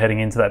looking good heading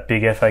into that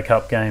big FA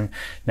Cup game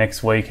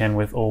next weekend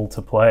with all to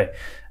play.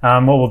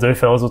 What we'll do,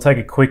 fellas, we'll take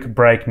a quick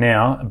break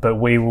now, but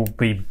we will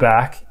be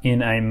back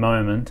in a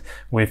moment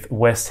with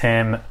West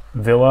Ham,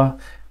 Villa,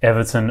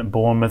 Everton,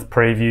 Bournemouth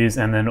previews,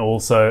 and then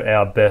also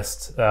our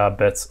best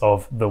bets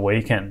of the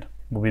weekend.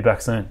 We'll be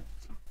back soon.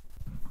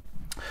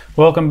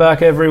 Welcome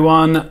back,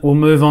 everyone. We'll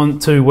move on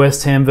to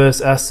West Ham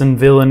versus Aston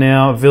Villa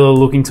now. Villa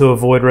looking to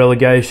avoid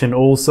relegation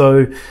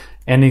also.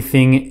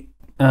 Nothing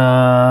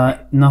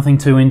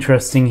too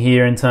interesting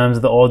here in terms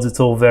of the odds. It's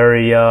all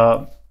very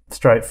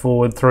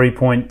straightforward.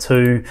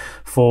 3.2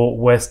 for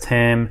West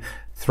Ham,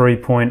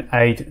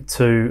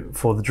 3.82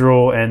 for the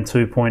draw, and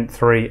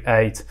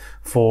 2.38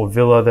 for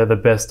Villa. They're the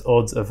best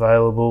odds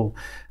available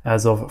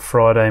as of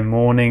Friday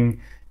morning.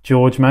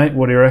 George, mate,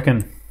 what do you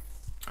reckon?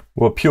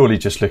 Well, purely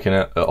just looking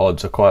at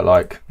odds, I quite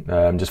like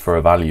just for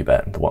a value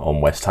bet on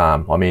West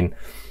Ham. I mean,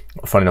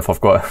 funny enough, I've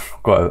got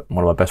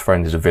one of my best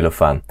friends is a Villa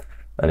fan,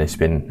 and it's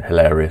been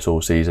hilarious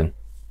all season,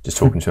 just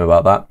talking to him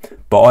about that.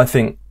 But I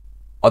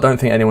don't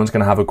think anyone's going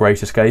to have a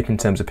great escape in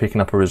terms of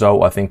picking up a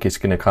result. I think it's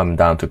going to come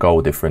down to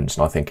goal difference,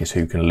 and I think it's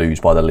who can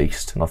lose by the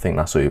least, and I think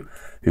that's who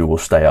will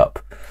stay up.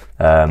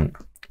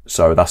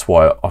 So that's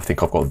why I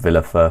think I've got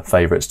Villa for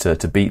favourites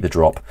to beat the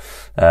drop.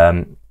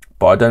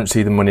 But I don't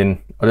see them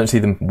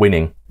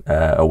winning.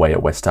 Away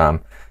at West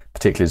Ham,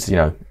 particularly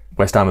as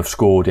West Ham have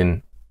scored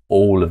in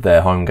all of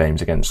their home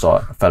games against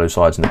fellow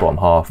sides in the bottom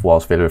half,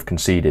 whilst Villa have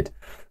conceded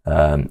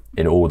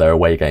in all their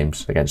away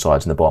games against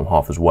sides in the bottom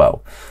half as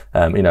well.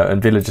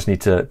 And Villa just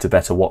need to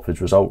better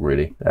Watford's result,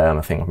 really.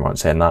 I think I'm right in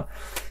saying that.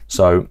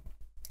 So,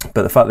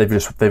 but the fact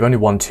they've only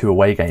won 2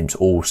 away games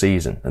all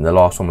season, and the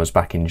last one was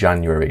back in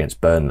January against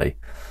Burnley.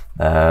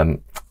 They've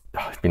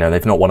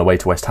not won away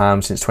to West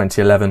Ham since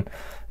 2011.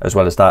 As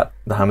well as that,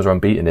 the Hammers are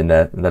unbeaten in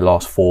their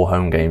last 4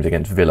 home games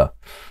against Villa.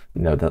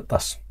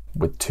 That's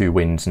with 2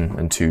 wins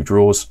and 2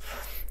 draws.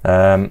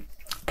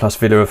 Plus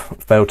Villa have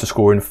failed to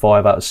score in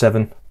 5 out of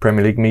 7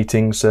 Premier League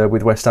meetings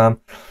with West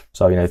Ham.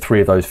 So, 3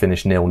 of those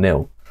finished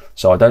 0-0.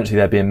 So I don't see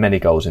there being many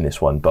goals in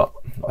this one. But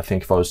I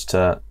think if I was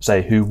to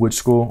say who would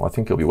score, I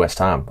think it'll be West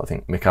Ham. I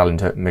think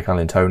Mikel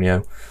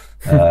Antonio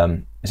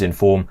is in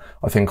form.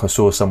 I think I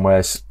saw somewhere,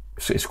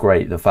 it's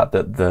great, the fact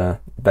that the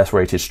best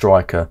rated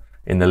striker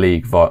in the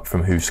league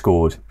from Who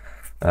Scored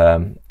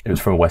It was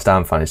from a West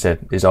Ham fan. He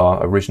said, "Is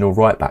our original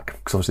right back?"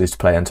 Because obviously they used to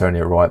play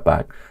Antonio at right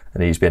back,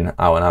 and he's been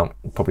out and out,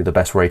 probably the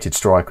best rated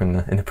striker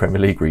in the Premier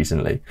League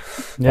recently.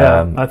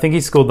 Yeah, I think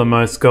he scored the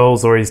most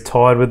goals, or he's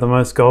tied with the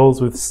most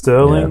goals with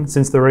Sterling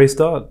since the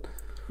restart.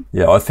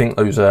 Yeah, I think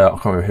those. I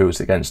can't remember who it was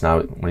against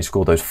now when he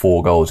scored those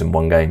 4 goals in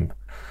one game.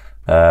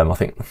 I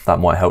think that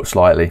might help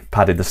slightly,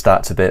 padded the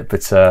stats a bit,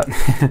 but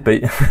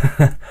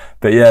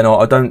but yeah, no,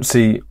 I don't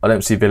see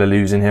Villa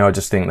losing here. I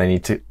just think they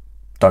need to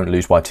don't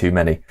lose by too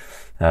many.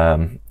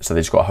 So they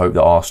just got to hope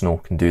that Arsenal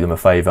can do them a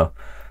favour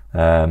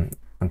and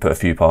put a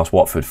few past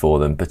Watford for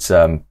them. But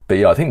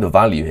yeah, I think the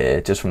value here,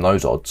 just from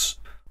those odds,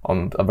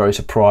 I'm very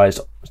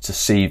surprised to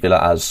see Villa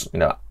as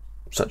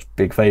such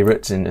big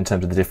favourites in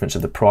terms of the difference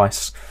of the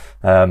price.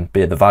 But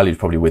yeah, the value is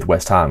probably with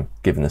West Ham,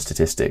 given the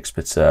statistics.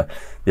 But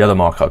the other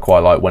market I quite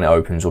like when it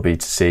opens will be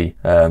to see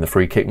the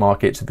free kick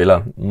markets.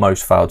 Villa,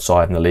 most fouled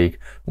side in the league,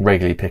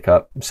 regularly pick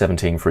up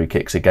 17 free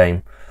kicks a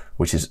game,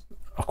 which is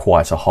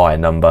quite a high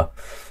number.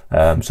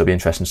 So it'll be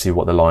interesting to see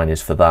what the line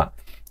is for that.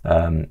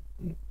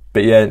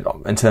 But yeah,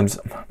 in terms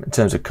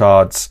of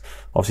cards,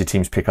 obviously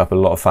teams pick up a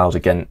lot of fouls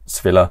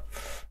against Villa.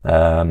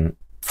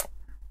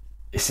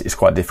 It's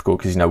quite difficult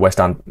because West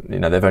Ham,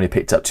 they've only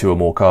picked up 2 or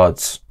more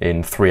cards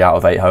in 3 out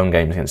of 8 home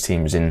games against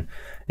teams in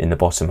the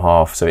bottom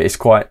half. So it's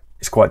quite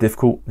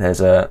difficult. There's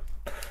a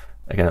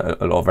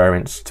lot of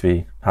variance to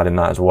be had in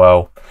that as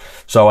well.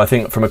 So I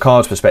think from a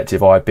cards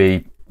perspective, I'd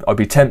be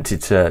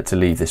tempted to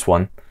leave this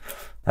one.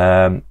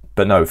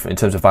 But no, in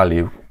terms of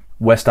value,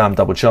 West Ham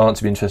double chance.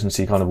 It'd be interesting to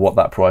see kind of what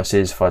that price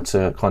is if I had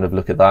to kind of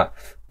look at that,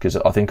 because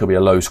I think it'll be a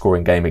low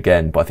scoring game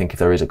again. But I think if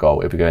there is a goal,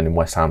 it'll be going in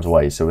West Ham's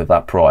way. So with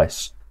that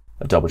price,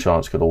 a double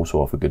chance could also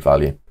offer good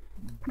value.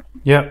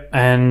 Yep,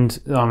 and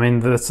I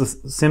mean that's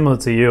similar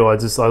to you. I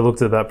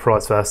looked at that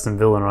price for Aston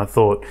Villa and I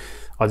thought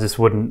I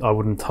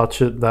wouldn't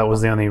touch it. That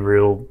was the only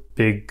real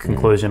big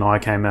conclusion I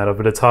came out of.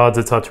 But it's hard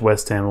to touch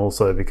West Ham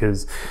also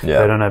because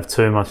they don't have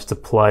too much to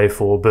play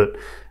for. But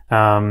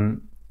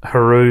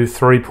Harout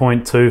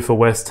 3.2 for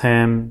West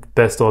Ham,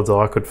 best odds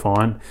I could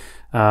find.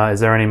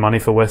 Is there any money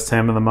for West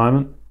Ham at the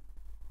moment?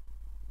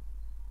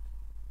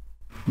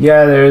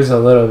 Yeah, there is a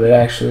little bit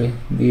actually.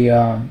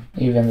 The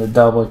even the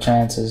double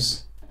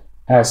chances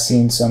has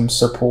seen some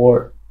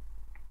support.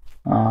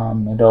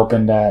 It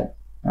opened at,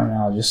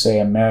 I'll just say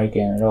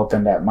American. It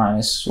opened at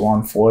minus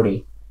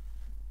 140,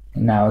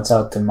 and now it's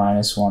out to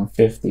minus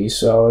 150.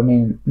 So I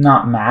mean,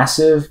 not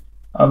massive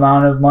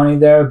amount of money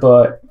there,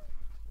 but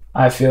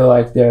I feel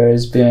like there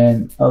has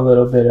been a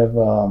little bit of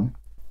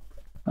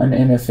an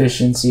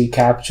inefficiency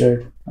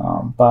captured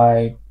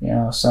by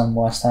some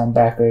West Ham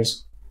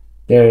backers.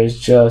 There is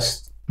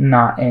just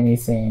not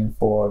anything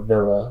for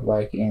Villa,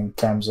 like in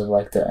terms of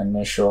like the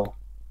initial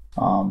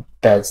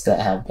bets that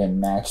have been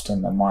matched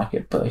in the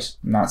marketplace.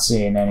 I'm not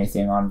seeing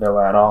anything on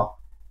Villa at all,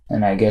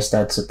 and I guess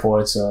that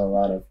supports a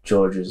lot of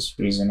George's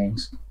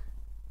reasonings.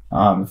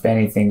 If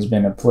anything's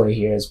been a play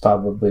here, it's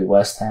probably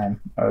West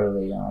Ham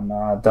early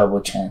on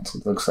double chance.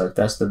 It looks like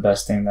that's the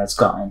best thing that's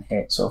gotten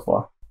hit so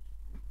far.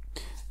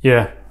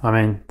 Yeah, I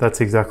mean, that's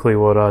exactly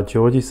what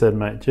Georgie said,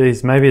 mate.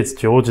 Geez, maybe it's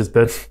George's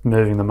bet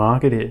moving the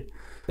market here.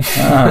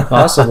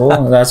 Possible.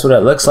 That's what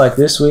it looks like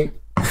this week.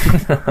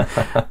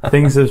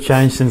 Things have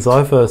changed since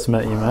I first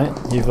met you, mate.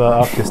 You've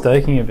upped your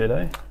staking a bit,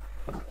 eh?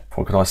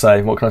 What can I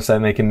say?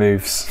 Making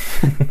moves.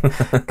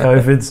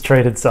 COVID's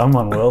treated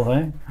someone well,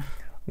 eh?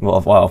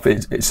 Well,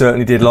 it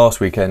certainly did last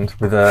weekend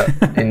with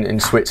in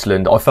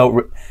Switzerland. I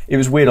felt it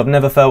was weird. I've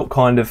never felt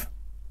kind of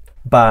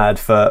bad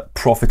for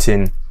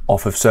profiting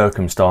off of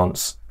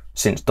circumstance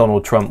since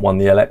Donald Trump won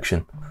the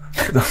election.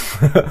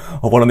 I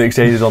won on the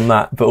exchanges on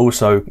that, but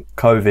also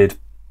COVID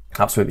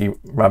absolutely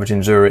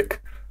ravaging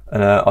Zurich.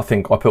 And I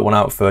think I put one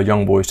out for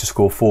young boys to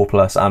score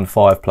 4+ and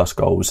 5+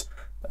 goals.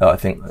 I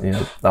think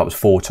that was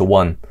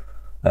 4-1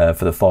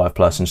 for the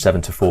 5+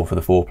 and 7-4 for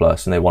the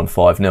 4+, and they won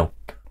 5-0.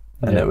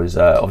 And it was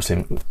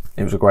obviously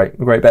it was a great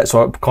bet.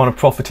 So I kind of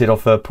profited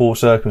off poor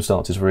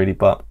circumstances really,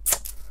 but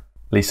at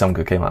least some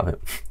good came out of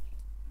it.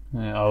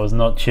 Yeah, I was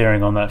not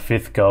cheering on that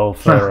 5th goal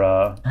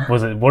for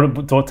was it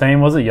what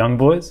team was it? Young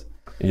boys.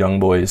 Young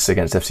boys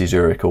against FC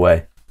Zurich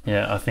away.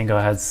 Yeah, I think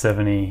I had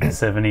 70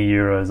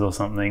 euros or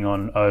something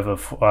on under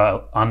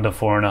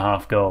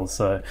 4.5 goals.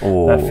 So that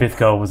 5th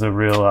goal was a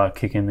real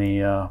kick in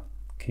the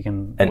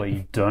kicking where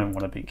you don't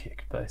want to be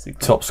kicked,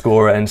 basically. Top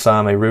scorer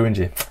Ensame ruined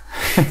you.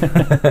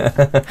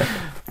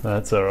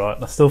 That's all right.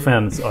 I've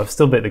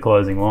still bet the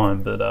closing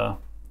line, but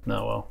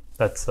no, well,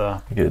 that's good.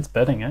 It's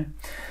betting, eh?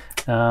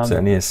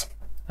 Certainly is.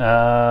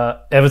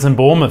 Everton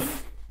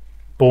Bournemouth.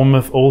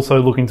 Bournemouth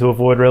also looking to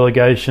avoid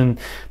relegation.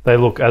 They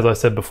look, as I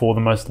said before,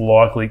 the most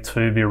likely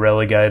to be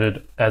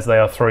relegated, as they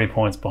are 3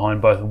 points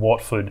behind both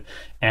Watford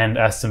and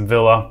Aston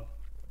Villa.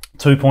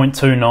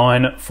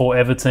 2.29 for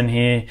Everton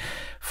here,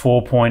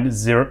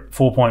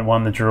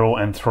 4.1 the draw,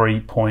 and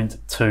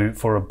 3.2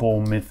 for a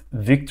Bournemouth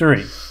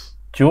victory.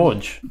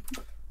 George?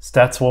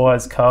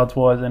 Stats-wise,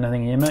 cards-wise,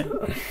 anything here, mate?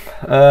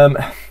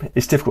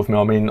 It's difficult for me.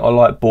 I mean, I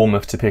like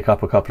Bournemouth to pick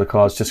up a couple of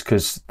cards just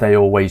because they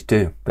always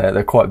do.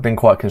 They're been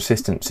quite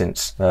consistent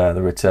since the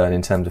return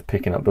in terms of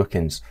picking up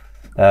bookings.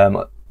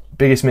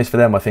 Biggest miss for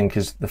them, I think,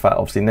 is the fact,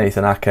 obviously,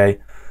 Nathan Ake,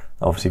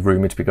 obviously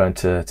rumoured to be going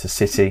to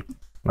City,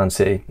 Man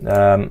City.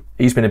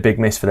 He's been a big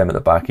miss for them at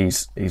the back.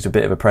 He's a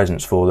bit of a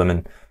presence for them,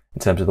 and in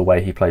terms of the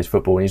way he plays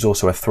football, and he's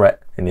also a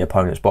threat in the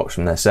opponent's box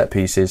from their set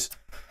pieces.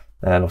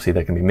 And obviously,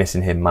 they can be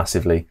missing him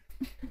massively.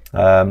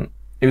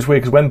 It was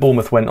weird because when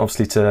Bournemouth went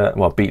obviously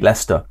to beat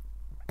Leicester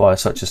by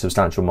such a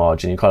substantial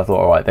margin, you kind of thought,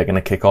 all right, they're going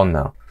to kick on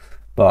now.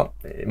 But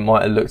it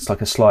might have looked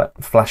like a slight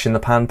flash in the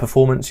pan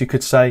performance, you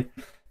could say.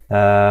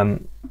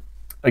 Again,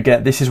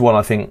 this is one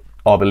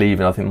I believe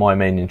in. I think my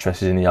main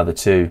interest is in the other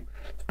two.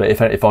 But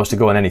if I was to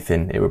go on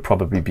anything, it would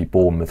probably be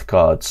Bournemouth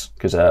cards,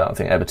 because I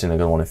think Everton are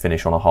going to want to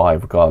finish on a high,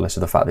 regardless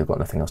of the fact they've got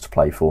nothing else to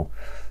play for.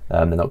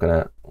 They're not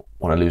going to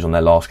want to lose on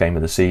their last game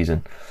of the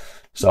season.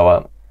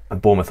 So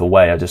Bournemouth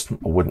away, I'd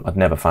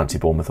never fancy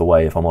Bournemouth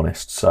away, if I'm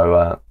honest.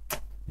 So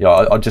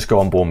I'd just go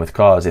on Bournemouth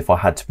cards. If I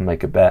had to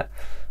make a bet,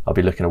 I'd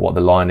be looking at what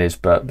the line is,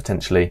 but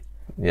potentially,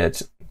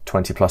 it's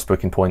 20 plus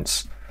booking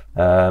points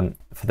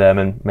for them,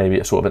 and maybe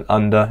a sort of an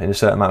under in a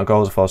certain amount of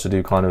goals. If I was to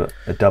do kind of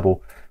a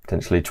double,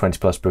 potentially 20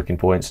 plus booking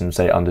points and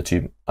say under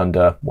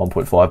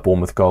 1.5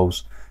 Bournemouth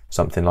goals,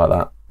 something like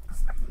that.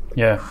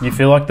 Yeah, you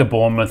feel like the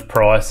Bournemouth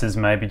price is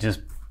maybe just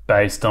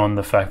based on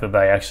the fact that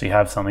they actually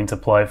have something to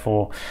play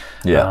for.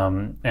 Yeah.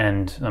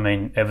 And I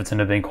mean, Everton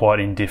have been quite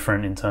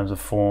indifferent in terms of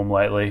form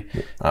lately.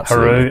 Yeah,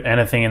 absolutely. Harout,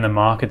 anything in the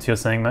markets you're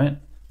seeing, mate?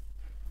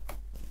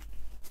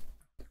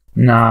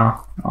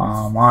 No,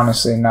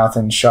 honestly,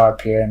 nothing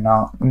sharp here.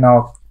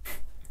 No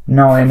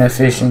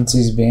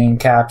inefficiencies being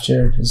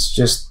captured. It's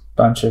just a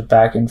bunch of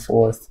back and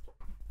forth.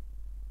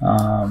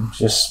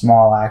 Just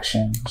small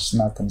action. Just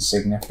nothing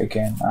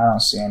significant. I don't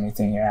see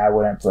anything here. I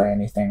wouldn't play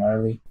anything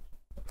early.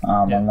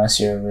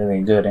 Unless you're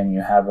really good and you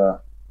have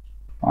a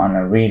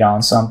read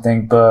on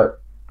something.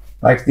 But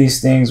like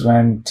these things,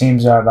 when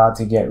teams are about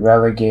to get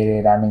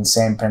relegated, I mean,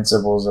 same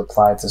principles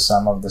apply to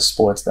some of the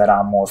sports that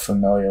I'm more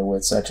familiar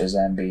with, such as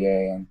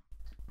NBA and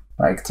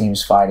like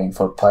teams fighting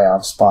for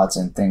playoff spots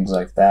and things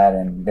like that.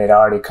 And it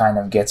already kind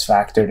of gets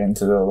factored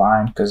into the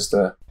line because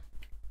the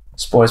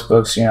sports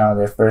books,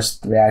 their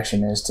first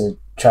reaction is to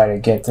try to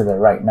get to the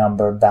right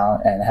number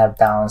and have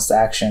balanced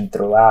action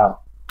throughout.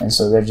 And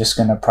so they're just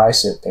going to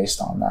price it based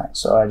on that.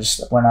 So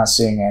we're not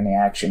seeing any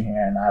action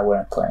here, and I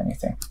wouldn't play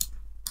anything.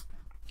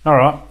 All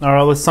right.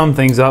 Let's sum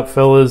things up,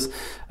 fellas.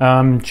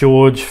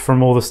 George,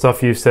 from all the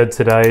stuff you've said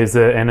today, is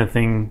there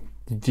anything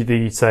that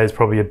you'd say is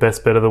probably your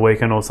best bet of the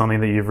weekend or something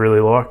that you've really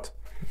liked?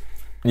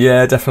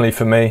 Yeah, definitely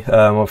for me.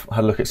 I've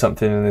had a look at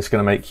something and it's going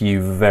to make you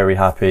very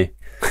happy.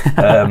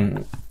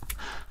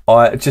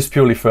 I just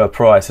purely for a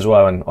price as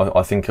well, and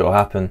I think it will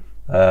happen.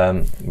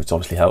 Which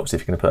obviously helps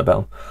if you're going to put a bet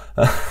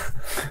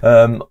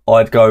on.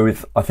 I'd go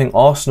with, I think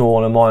Arsenal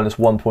on a minus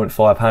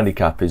 1.5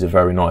 handicap is a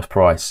very nice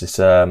price. It's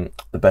the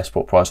best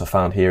spot price I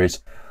found here is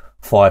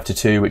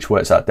 5-2, which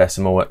works out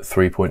decimal at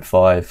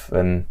 3.5,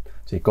 and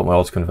so you've got my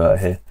odds converter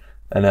here.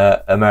 And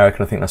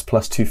American, I think that's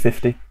plus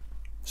 250.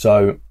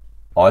 So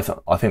I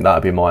think that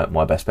would be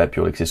my best bet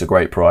purely because it's a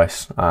great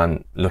price,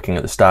 and looking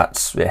at the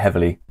stats, it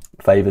heavily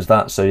favours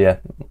that. So yeah,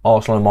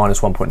 Arsenal on a minus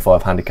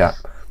 1.5 handicap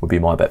would be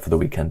my bet for the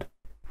weekend.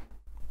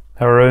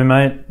 Harout,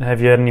 mate, have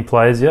you had any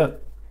plays yet?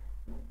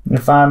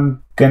 If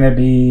I'm going to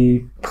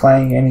be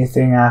playing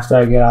anything after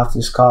I get off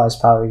this call, it's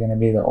probably going to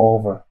be the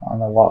over on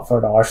the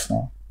Watford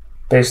Arsenal.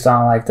 Based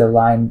on like the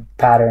line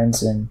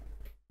patterns, and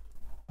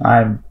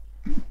I'm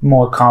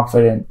more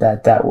confident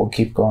that will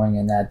keep going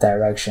in that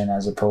direction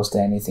as opposed to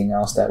anything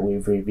else that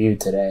we've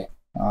reviewed today.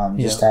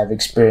 Just have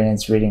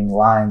experience reading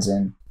lines,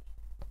 and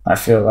I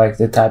feel like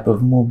the type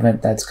of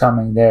movement that's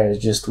coming there is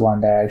just one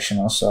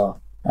directional,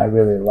 so I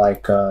really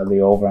like the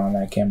over on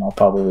that game. I'll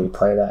probably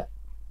play that.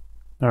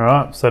 All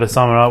right. So to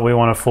sum it up, we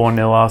want a 4-0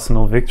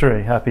 Arsenal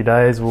victory. Happy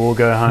days. We'll all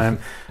go home.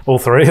 All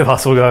three of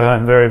us will go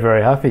home very,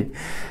 very happy.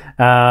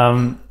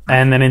 And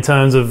then in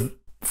terms of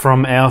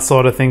from our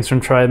side of things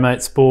from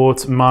Trademate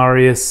Sports,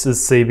 Marius's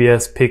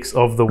CBS picks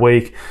of the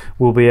week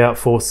will be out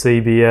for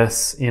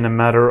CBS in a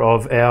matter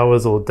of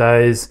hours or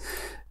days.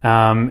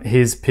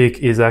 His pick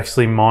is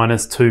actually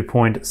minus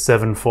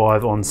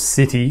 2.75 on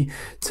City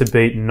to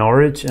beat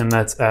Norwich, and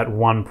that's at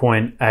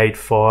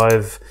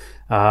 1.85.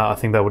 I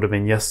think that would have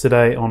been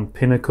yesterday on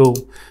Pinnacle.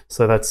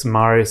 So that's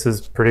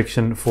Marius's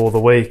prediction for the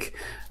week.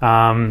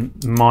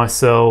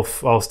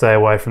 Myself, I'll stay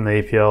away from the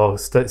EPL.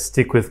 I'll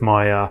stick with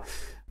my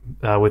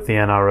with the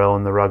NRL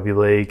and the Rugby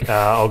League.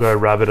 I'll go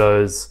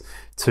Rabbitohs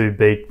to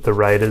beat the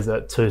Raiders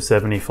at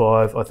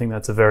 2.75. I think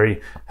that's a very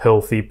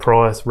healthy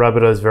price.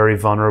 Rabbitohs very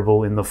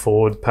vulnerable in the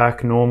forward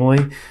pack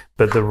normally,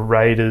 but the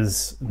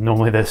Raiders,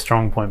 normally their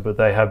strong point, but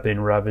they have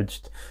been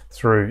ravaged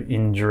through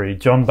injury.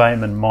 John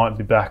Bateman might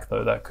be back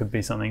though. That could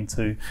be something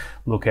to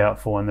look out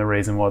for, and the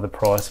reason why the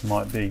price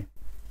might be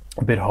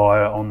a bit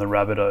higher on the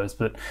Rabbitohs.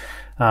 But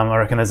I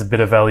reckon there's a bit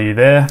of value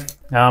there.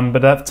 But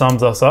that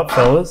sums us up,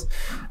 fellas.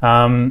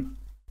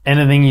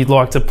 Anything you'd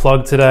like to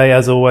plug today?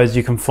 As always,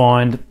 you can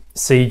find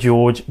C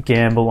George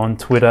Gamble on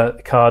Twitter,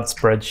 card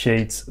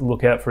spreadsheets.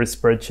 Look out for his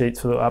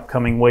spreadsheets for the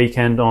upcoming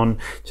weekend on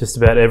just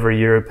about every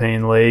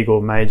European league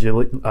or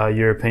major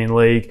European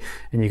league.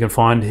 And you can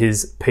find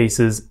his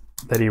pieces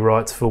that he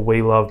writes for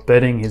We Love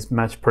Betting, his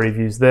match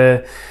previews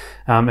there.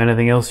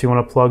 Anything else you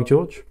want to plug,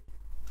 George?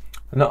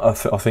 No, I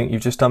think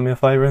you've just done me a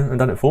favour and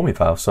done it for me,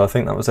 pal. So I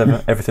think that was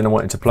everything I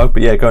wanted to plug.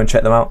 But yeah, go and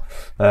check them out.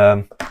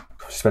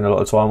 Spend a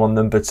lot of time on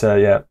them. But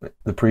yeah,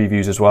 the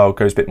previews as well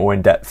goes a bit more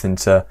in depth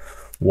into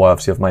why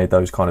obviously I've made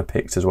those kind of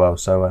picks as well.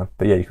 So,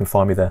 but yeah, you can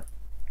find me there.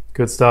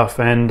 Good stuff.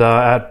 And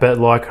at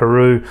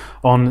BetLikeHarout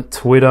on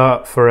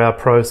Twitter for our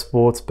pro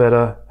sports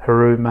bettor,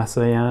 Harout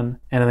Massoyan.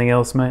 Anything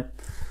else, mate?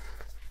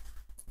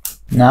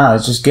 No,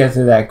 let's just get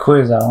through that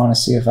quiz. I want to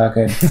see if I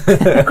could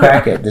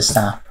crack it this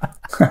time.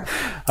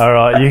 All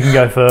right, you can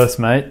go first,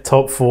 mate.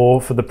 Top 4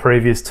 for the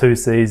previous 2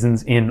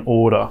 seasons in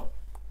order.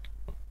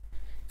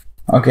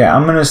 Okay,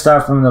 I'm going to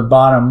start from the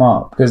bottom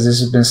up because this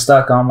has been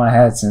stuck on my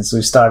head since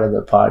we started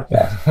the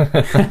podcast.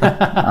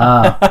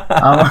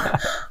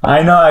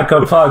 I know I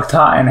could plug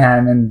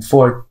Tottenham in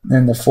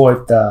the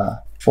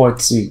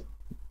fourth seat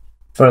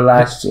for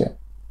last year.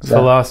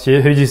 Last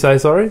year? Who'd you say,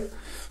 sorry?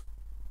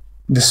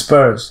 The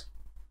Spurs.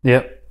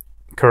 Yep,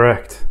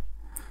 correct.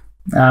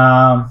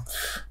 Man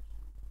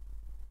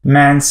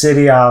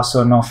City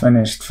also not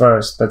finished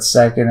first, but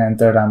second and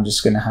third I'm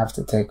just going to have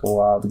to take a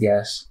wild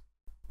guess.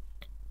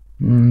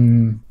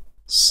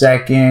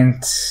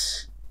 Second,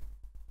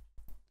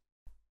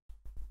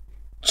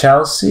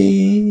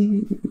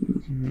 Chelsea,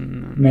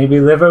 maybe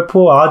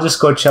Liverpool. I'll just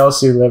go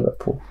Chelsea,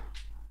 Liverpool.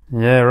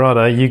 Yeah,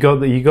 right. You got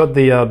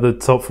the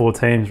top 4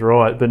 teams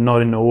right, but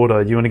not in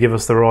order. Do you want to give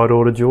us the right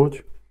order,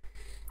 George?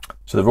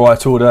 So the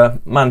right order: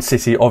 Man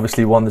City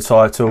obviously won the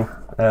title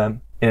in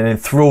an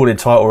enthralling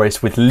title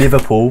race with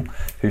Liverpool,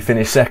 who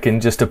finished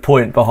second, just a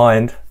point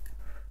behind.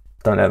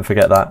 Don't ever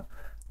forget that.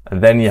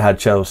 And then you had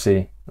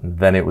Chelsea.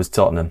 Then it was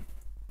Tottenham.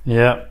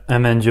 Yeah,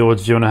 and then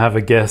George, do you want to have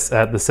a guess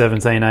at the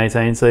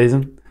 17-18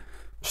 season?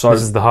 So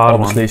this is the hard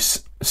one.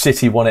 Obviously,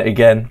 City won it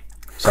again.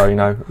 So, you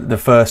know, the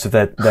first of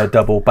their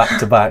double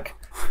back-to-back.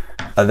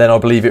 And then I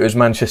believe it was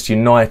Manchester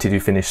United who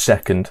finished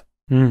second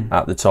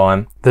at the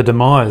time. The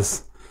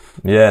demise.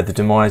 Yeah, the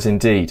demise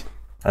indeed.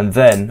 And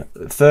then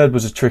third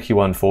was a tricky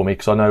one for me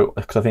because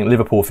I think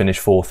Liverpool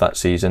finished 4th that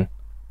season.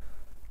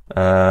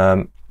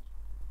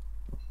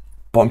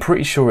 But I'm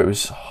pretty sure it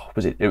was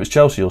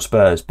Chelsea or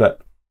Spurs, but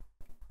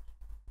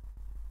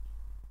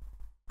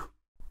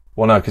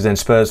well, no, because then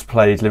Spurs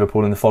played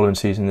Liverpool in the following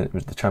season. It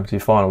was the Champions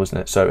League final,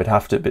 wasn't it? So it'd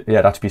have to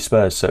be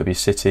Spurs. So it'd be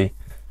City,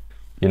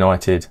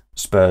 United,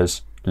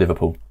 Spurs,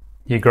 Liverpool.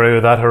 You agree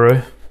with that,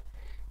 Harout?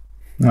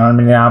 No, I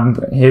mean,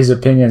 his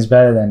opinion's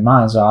better than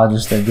mine, so I'll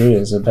just agree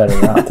it's a better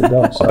route to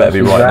go. So I better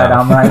be right now.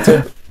 I'm right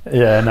too.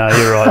 Yeah, no,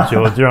 you're right,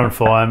 George. You're on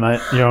fire,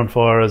 mate. You're on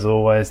fire as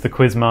always. The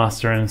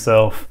quizmaster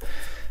himself.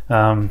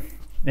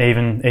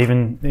 Even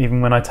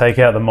when I take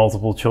out the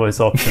multiple choice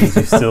options,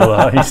 you still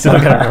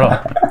get it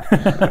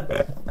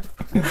right.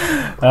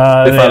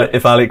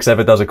 If Alex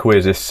ever does a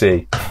quiz, it's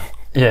C.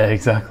 Yeah,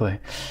 exactly.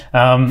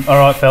 All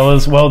right,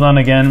 fellas, well done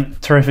again.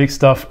 Terrific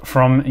stuff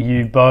from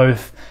you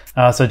both.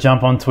 So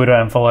jump on Twitter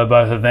and follow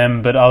both of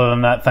them. But other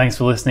than that, thanks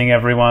for listening,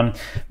 everyone.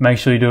 Make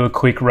sure you do a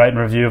quick rate and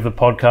review of the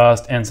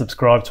podcast and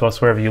subscribe to us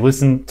wherever you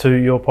listen to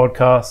your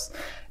podcasts.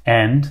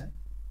 And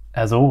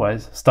as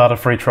always, start a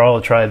free trial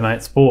of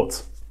Trademate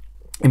Sports.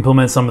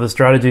 Implement some of the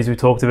strategies we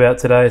talked about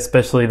today,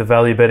 especially the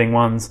value betting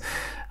ones,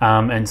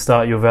 and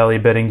start your value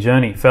betting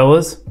journey.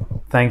 Fellas,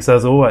 thanks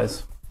as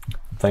always.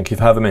 Thank you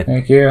for having me.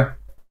 Thank you.